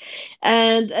back,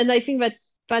 and I think that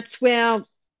that's where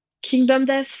Kingdom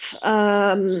Death,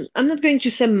 I'm not going to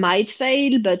say might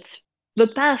fail, but the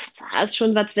past has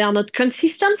shown that they are not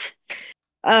consistent.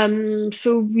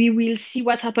 So we will see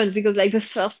what happens, because like the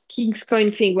first King's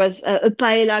Coin thing was a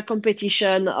paella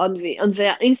competition on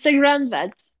their Instagram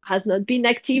that has not been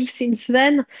active since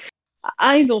then.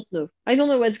 I don't know. I don't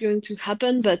know what's going to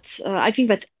happen, but I think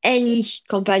that any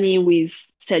company with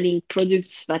selling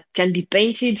products that can be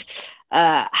painted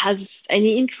has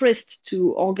any interest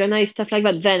to organize stuff like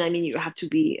that. Then, I mean, you have to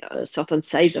be a certain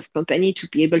size of company to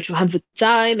be able to have the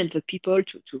time and the people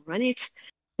to run it.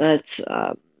 But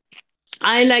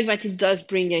I like that it does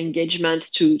bring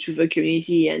engagement to the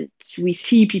community, and we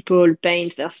see people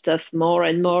paint their stuff more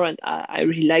and more, and I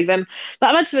really like them.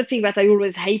 But that's the thing that I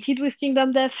always hated with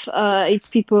Kingdom Death. It's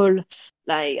people,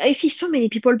 like, I see so many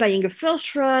people buying a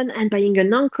first run and buying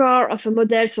an anchor of a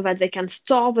model so that they can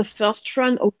store the first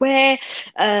run away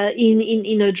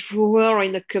in a drawer or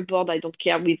in a cupboard, I don't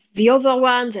care, with the other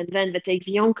ones, and then they take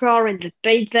the anchor and they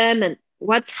paint them, and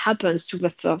what happens to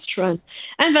the first run,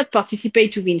 and that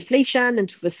participate to the inflation and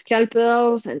to the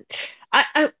scalpers. And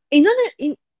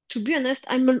to be honest,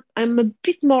 I'm a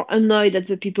bit more annoyed at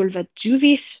the people that do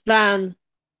this than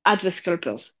at the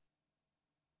scalpers.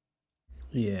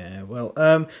 Yeah, well,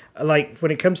 like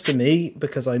when it comes to me,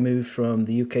 because I moved from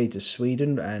the UK to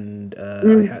Sweden and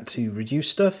I had to reduce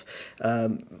stuff,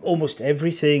 almost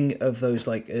everything of those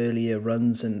like earlier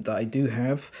runs and that I do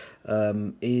have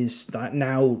is that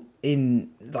now in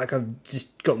like I've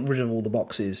just gotten rid of all the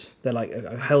boxes. They're like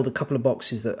I've held a couple of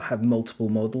boxes that have multiple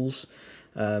models,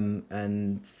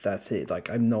 and that's it. Like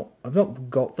I've not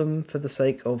got them for the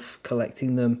sake of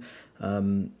collecting them,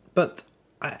 but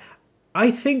I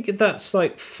think that's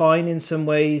like fine in some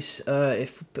ways.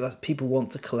 If people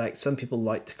want to collect, some people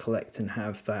like to collect and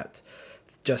have that,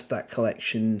 just that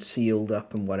collection sealed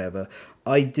up and whatever.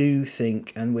 I do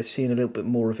think, and we're seeing a little bit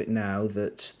more of it now,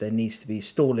 that there needs to be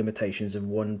store limitations of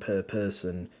one per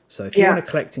person. So if you want to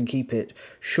collect and keep it,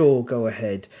 sure, go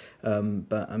ahead.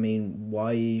 But I mean,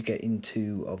 why you get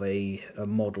into of a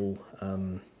model?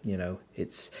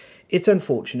 It's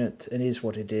unfortunate. It is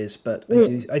what it is. But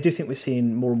I do think we're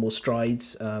seeing more and more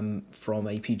strides from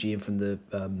APG and from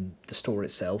the store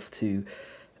itself to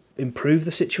improve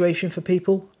the situation for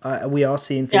people. We are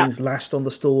seeing things last on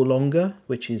the store longer,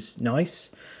 which is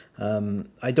nice.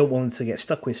 I don't want them to get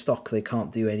stuck with stock they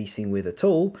can't do anything with at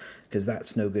all, because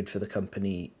that's no good for the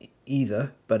company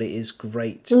either. But it is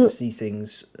great to see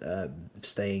things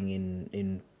staying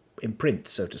in print,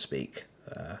 so to speak.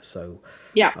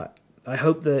 I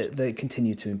hope that they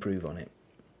continue to improve on it.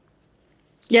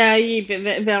 Yeah,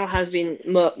 there has been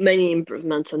many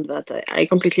improvements on that. I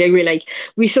completely agree. Like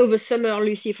we saw the Summer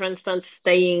Lucy, for instance,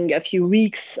 staying a few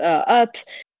weeks up.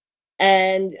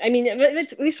 And I mean,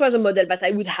 this was a model that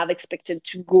I would have expected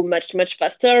to go much, much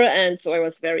faster. And so I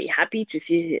was very happy to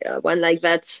see one like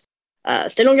that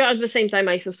stay longer. At the same time,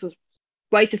 I saw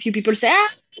quite a few people say,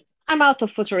 I'm out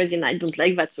of photoresin. I don't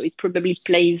like that. So it probably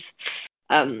plays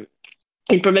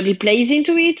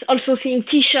into it. Also, seeing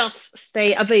T-shirts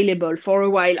stay available for a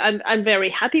while, I'm very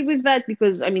happy with that,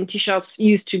 because I mean, T-shirts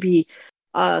used to be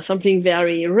something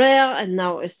very rare, and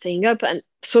now it's staying up. And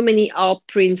so many art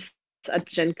prints at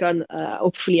Gen Con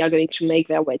hopefully are going to make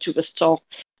their way to the store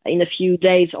in a few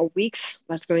days or weeks.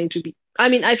 That's going to be. I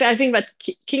mean, I think that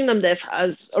Kingdom Death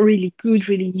has a really good,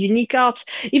 really unique art,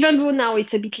 even though now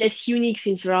it's a bit less unique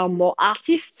since there are more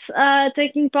artists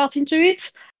taking part into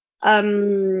it.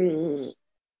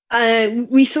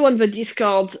 We saw on the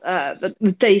Discord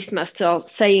the Taste Master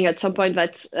saying at some point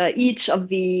that each of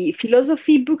the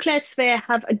philosophy booklets, they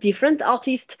have a different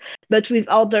artist, but with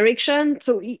art direction.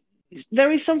 So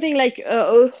there is something like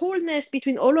a wholeness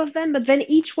between all of them, but then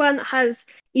each one has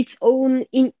its own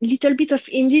little bit of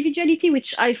individuality,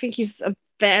 which I think is a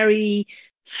very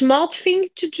smart thing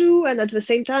to do. And at the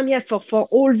same time, for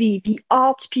all the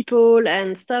art people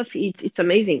and stuff, it's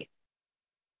amazing.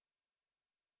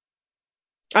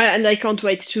 And I can't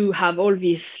wait to have all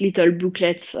these little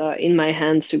booklets in my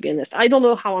hands, to be honest. I don't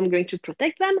know how I'm going to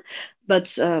protect them, but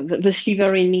the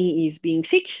sliver in me is being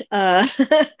sick. But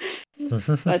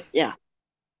yeah.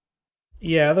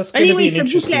 Yeah, that's going to be an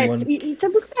interesting one. It's a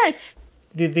booklet.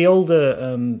 The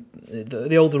older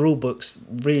the older rule books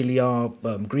really are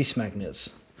grease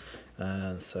magnets.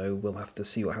 So we'll have to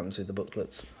see what happens with the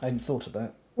booklets. I hadn't thought of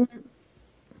that. Mm-hmm.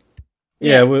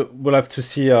 Yeah, we'll have to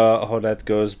see how that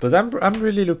goes. But I'm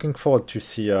really looking forward to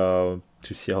see how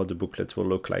the booklets will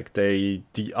look like. The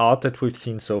art that we've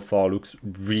seen so far looks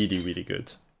really, really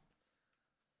good.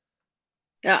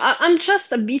 Yeah, I'm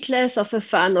just a bit less of a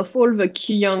fan of all the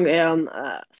Kyung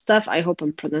stuff. I hope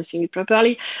I'm pronouncing it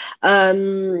properly.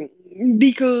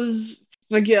 Because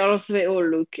the girls, they all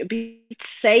look a bit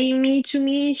samey to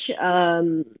me.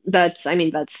 But I mean,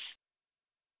 that's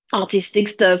artistic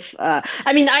stuff.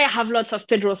 I mean, I have lots of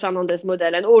Pedro Fernandez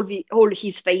model, and all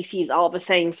his faces are the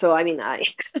same. So I mean,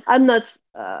 I'm not.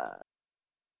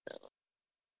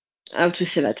 How to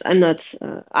say that? I'm not.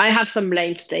 I have some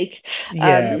blame to take.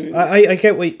 Yeah, I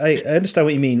get I understand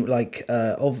what you mean. Like,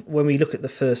 when we look at the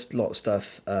first lot of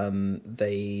stuff,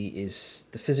 the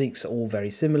physics are all very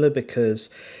similar because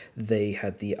they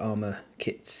had the armor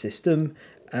kit system.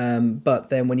 But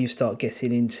then when you start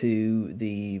getting into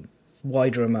the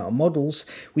wider amount of models,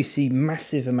 we see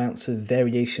massive amounts of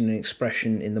variation and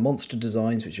expression in the monster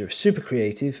designs, which are super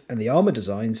creative, and the armor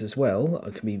designs as well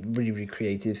can be really, really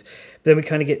creative. Then we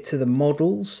kind of get to the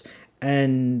models,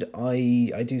 and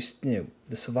I do,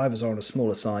 the survivors are on a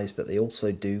smaller size, but they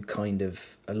also do kind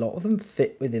of, a lot of them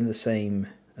fit within the same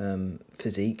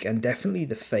physique, and definitely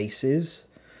the faces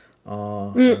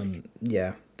are, the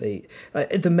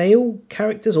male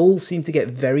characters all seem to get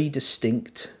very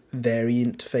distinct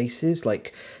variant faces,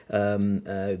 like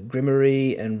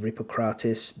Grimmery and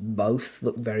Rippocratis both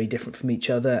look very different from each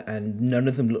other, and none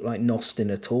of them look like Nostin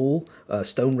at all.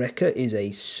 Stonewrecker is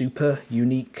a super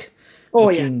unique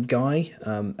looking guy.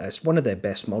 As one of their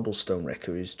best models, Stone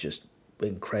Wrecker is just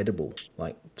incredible,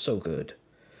 like so good.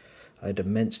 I had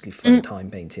immensely fun time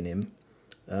painting him.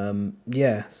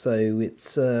 So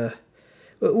it's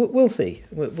we'll see.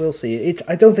 We'll see.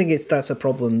 I don't think that's a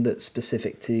problem that's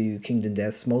specific to Kingdom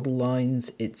Death's model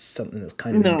lines. It's something that's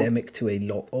kind of endemic to a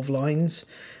lot of lines.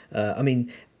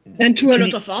 And to a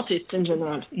lot of artists in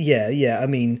general. Yeah. I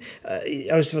mean, I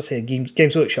was about to say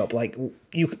Games Workshop. Like,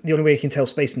 the only way you can tell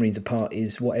Space Marines apart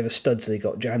is whatever studs they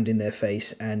got jammed in their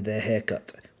face and their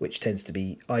haircut, which tends to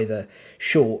be either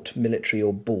short, military,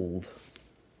 or bald.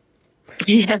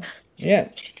 Yeah. Yeah.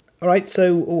 All right,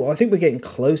 so I think we're getting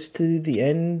close to the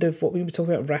end of what we were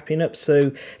talking about, wrapping up.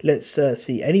 So let's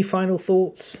see. Any final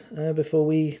thoughts before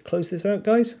we close this out,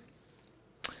 guys?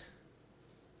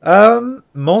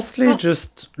 Mostly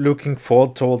just looking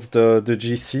forward towards the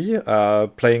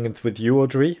GC, playing it with you,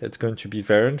 Audrey. It's going to be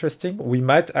very interesting. We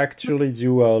might actually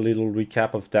do a little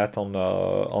recap of that on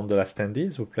the Last Standee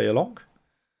as we play along.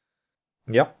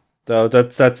 Yeah,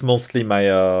 that's mostly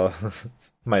my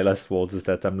my last words, is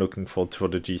that I'm looking forward for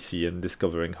the GC and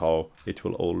discovering how it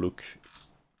will all look.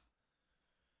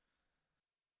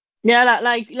 Yeah,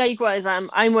 likewise.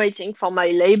 I'm waiting for my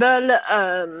label.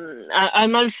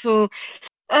 I'm also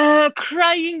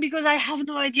crying because I have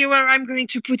no idea where I'm going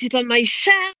to put it on my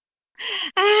shelf.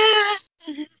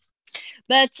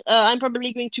 But I'm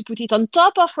probably going to put it on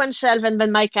top of one shelf, and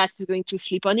then my cat is going to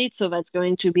sleep on it, so that's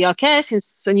going to be okay,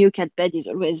 since a new cat bed is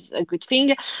always a good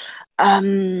thing.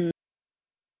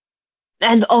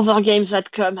 And other games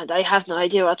that come, and I have no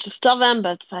idea where to store them,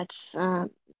 but that's,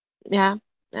 yeah.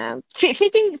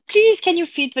 Fitting, please, can you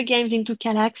fit the games into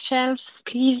Kallax shelves,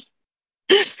 please?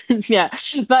 Yeah,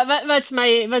 but that's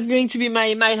going to be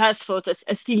my last thought,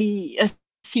 a silly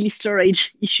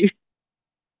storage issue.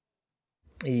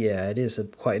 Yeah, it is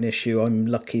quite an issue. I'm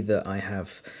lucky that I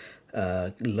have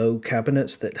low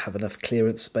cabinets that have enough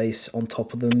clearance space on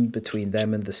top of them, between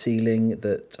them and the ceiling,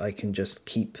 that I can just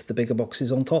keep the bigger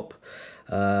boxes on top.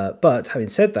 But having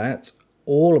said that,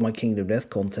 all of my Kingdom Death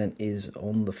content is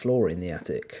on the floor in the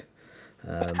attic.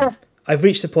 I've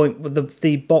reached a point where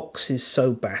the box is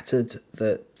so battered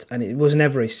that, and it was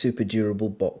never a super durable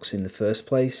box in the first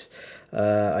place,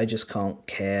 I just can't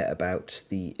care about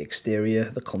the exterior.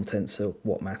 The contents are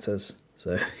what matters.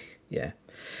 So, yeah.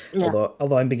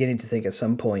 Although I'm beginning to think at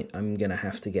some point I'm going to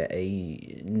have to get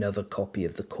another copy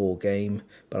of the core game,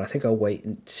 but I think I'll wait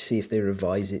and see if they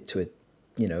revise it to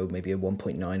maybe a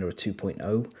 1.9 or a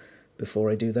 2.0 before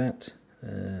I do that.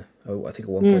 I think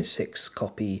a 1.6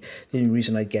 copy. The only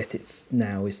reason I get it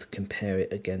now is to compare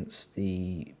it against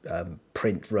the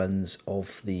print runs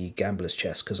of the Gambler's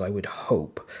Chest, because I would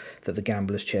hope that the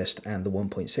Gambler's Chest and the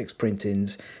 1.6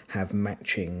 print-ins have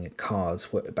matching cards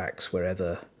backs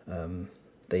wherever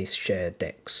they share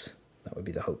decks. That would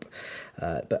be the hope.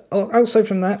 But also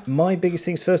from that, my biggest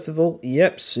things, first of all,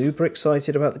 super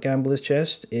excited about the Gambler's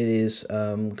Chest. It is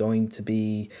going to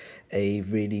be a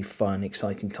really fun,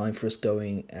 exciting time for us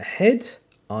going ahead.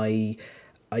 I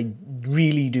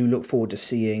really do look forward to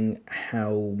seeing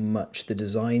how much the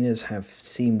designers have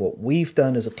seen what we've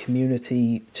done as a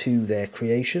community to their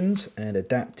creations and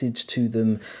adapted to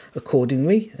them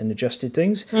accordingly and adjusted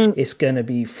things. It's going to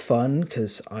be fun,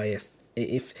 because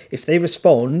if they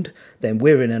respond, then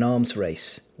we're in an arms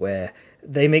race where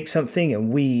they make something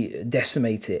and we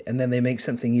decimate it, and then they make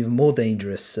something even more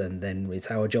dangerous, and then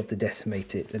it's our job to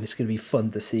decimate it. And it's going to be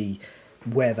fun to see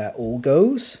where that all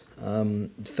goes,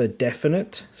 for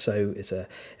definite. So it's an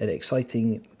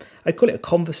exciting, I'd call it a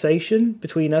conversation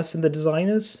between us and the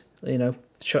designers,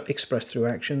 expressed through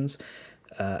actions.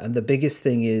 And the biggest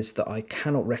thing is that I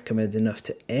cannot recommend enough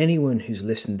to anyone who's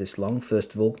listened this long.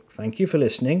 First of all, thank you for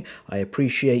listening. I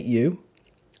appreciate you.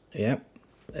 Yeah.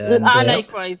 And,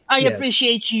 likewise. I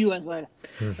appreciate you as well.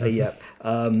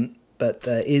 But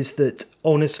is that,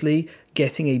 honestly,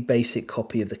 getting a basic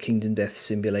copy of the Kingdom Death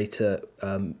Simulator,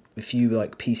 if you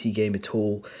like PC game at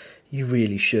all, you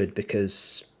really should,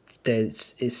 because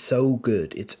it's so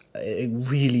good. It's a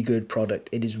really good product.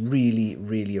 It is really,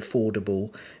 really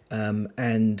affordable.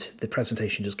 And the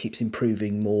presentation just keeps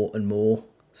improving more and more.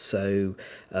 So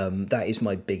that is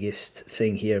my biggest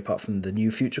thing here, apart from the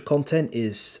new future content,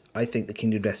 is I think the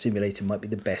Kingdom Death Simulator might be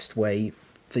the best way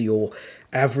for your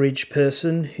average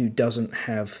person who doesn't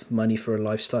have money for a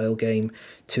lifestyle game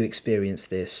to experience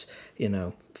this,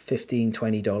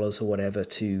 $15-20 or whatever,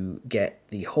 to get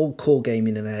the whole core game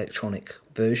in an electronic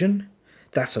version.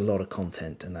 That's a lot of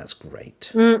content, and that's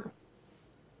great.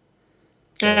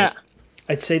 Yeah.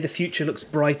 I'd say the future looks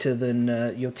brighter than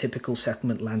your typical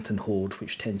settlement lantern horde,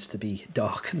 which tends to be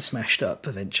dark and smashed up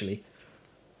eventually.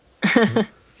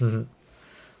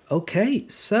 Okay,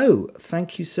 so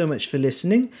thank you so much for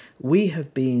listening. We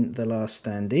have been The Last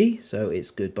Standee, so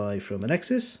it's goodbye from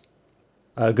Alexis.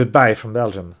 Goodbye from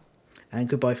Belgium. And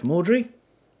goodbye from Audrey.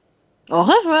 Au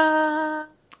revoir.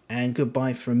 And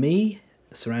goodbye from me,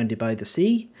 surrounded by the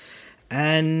sea.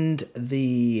 And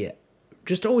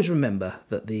just always remember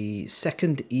that the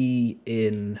second E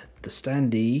in the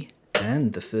Standee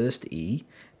and the first E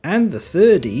and the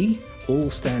third E all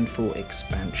stand for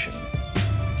expansion.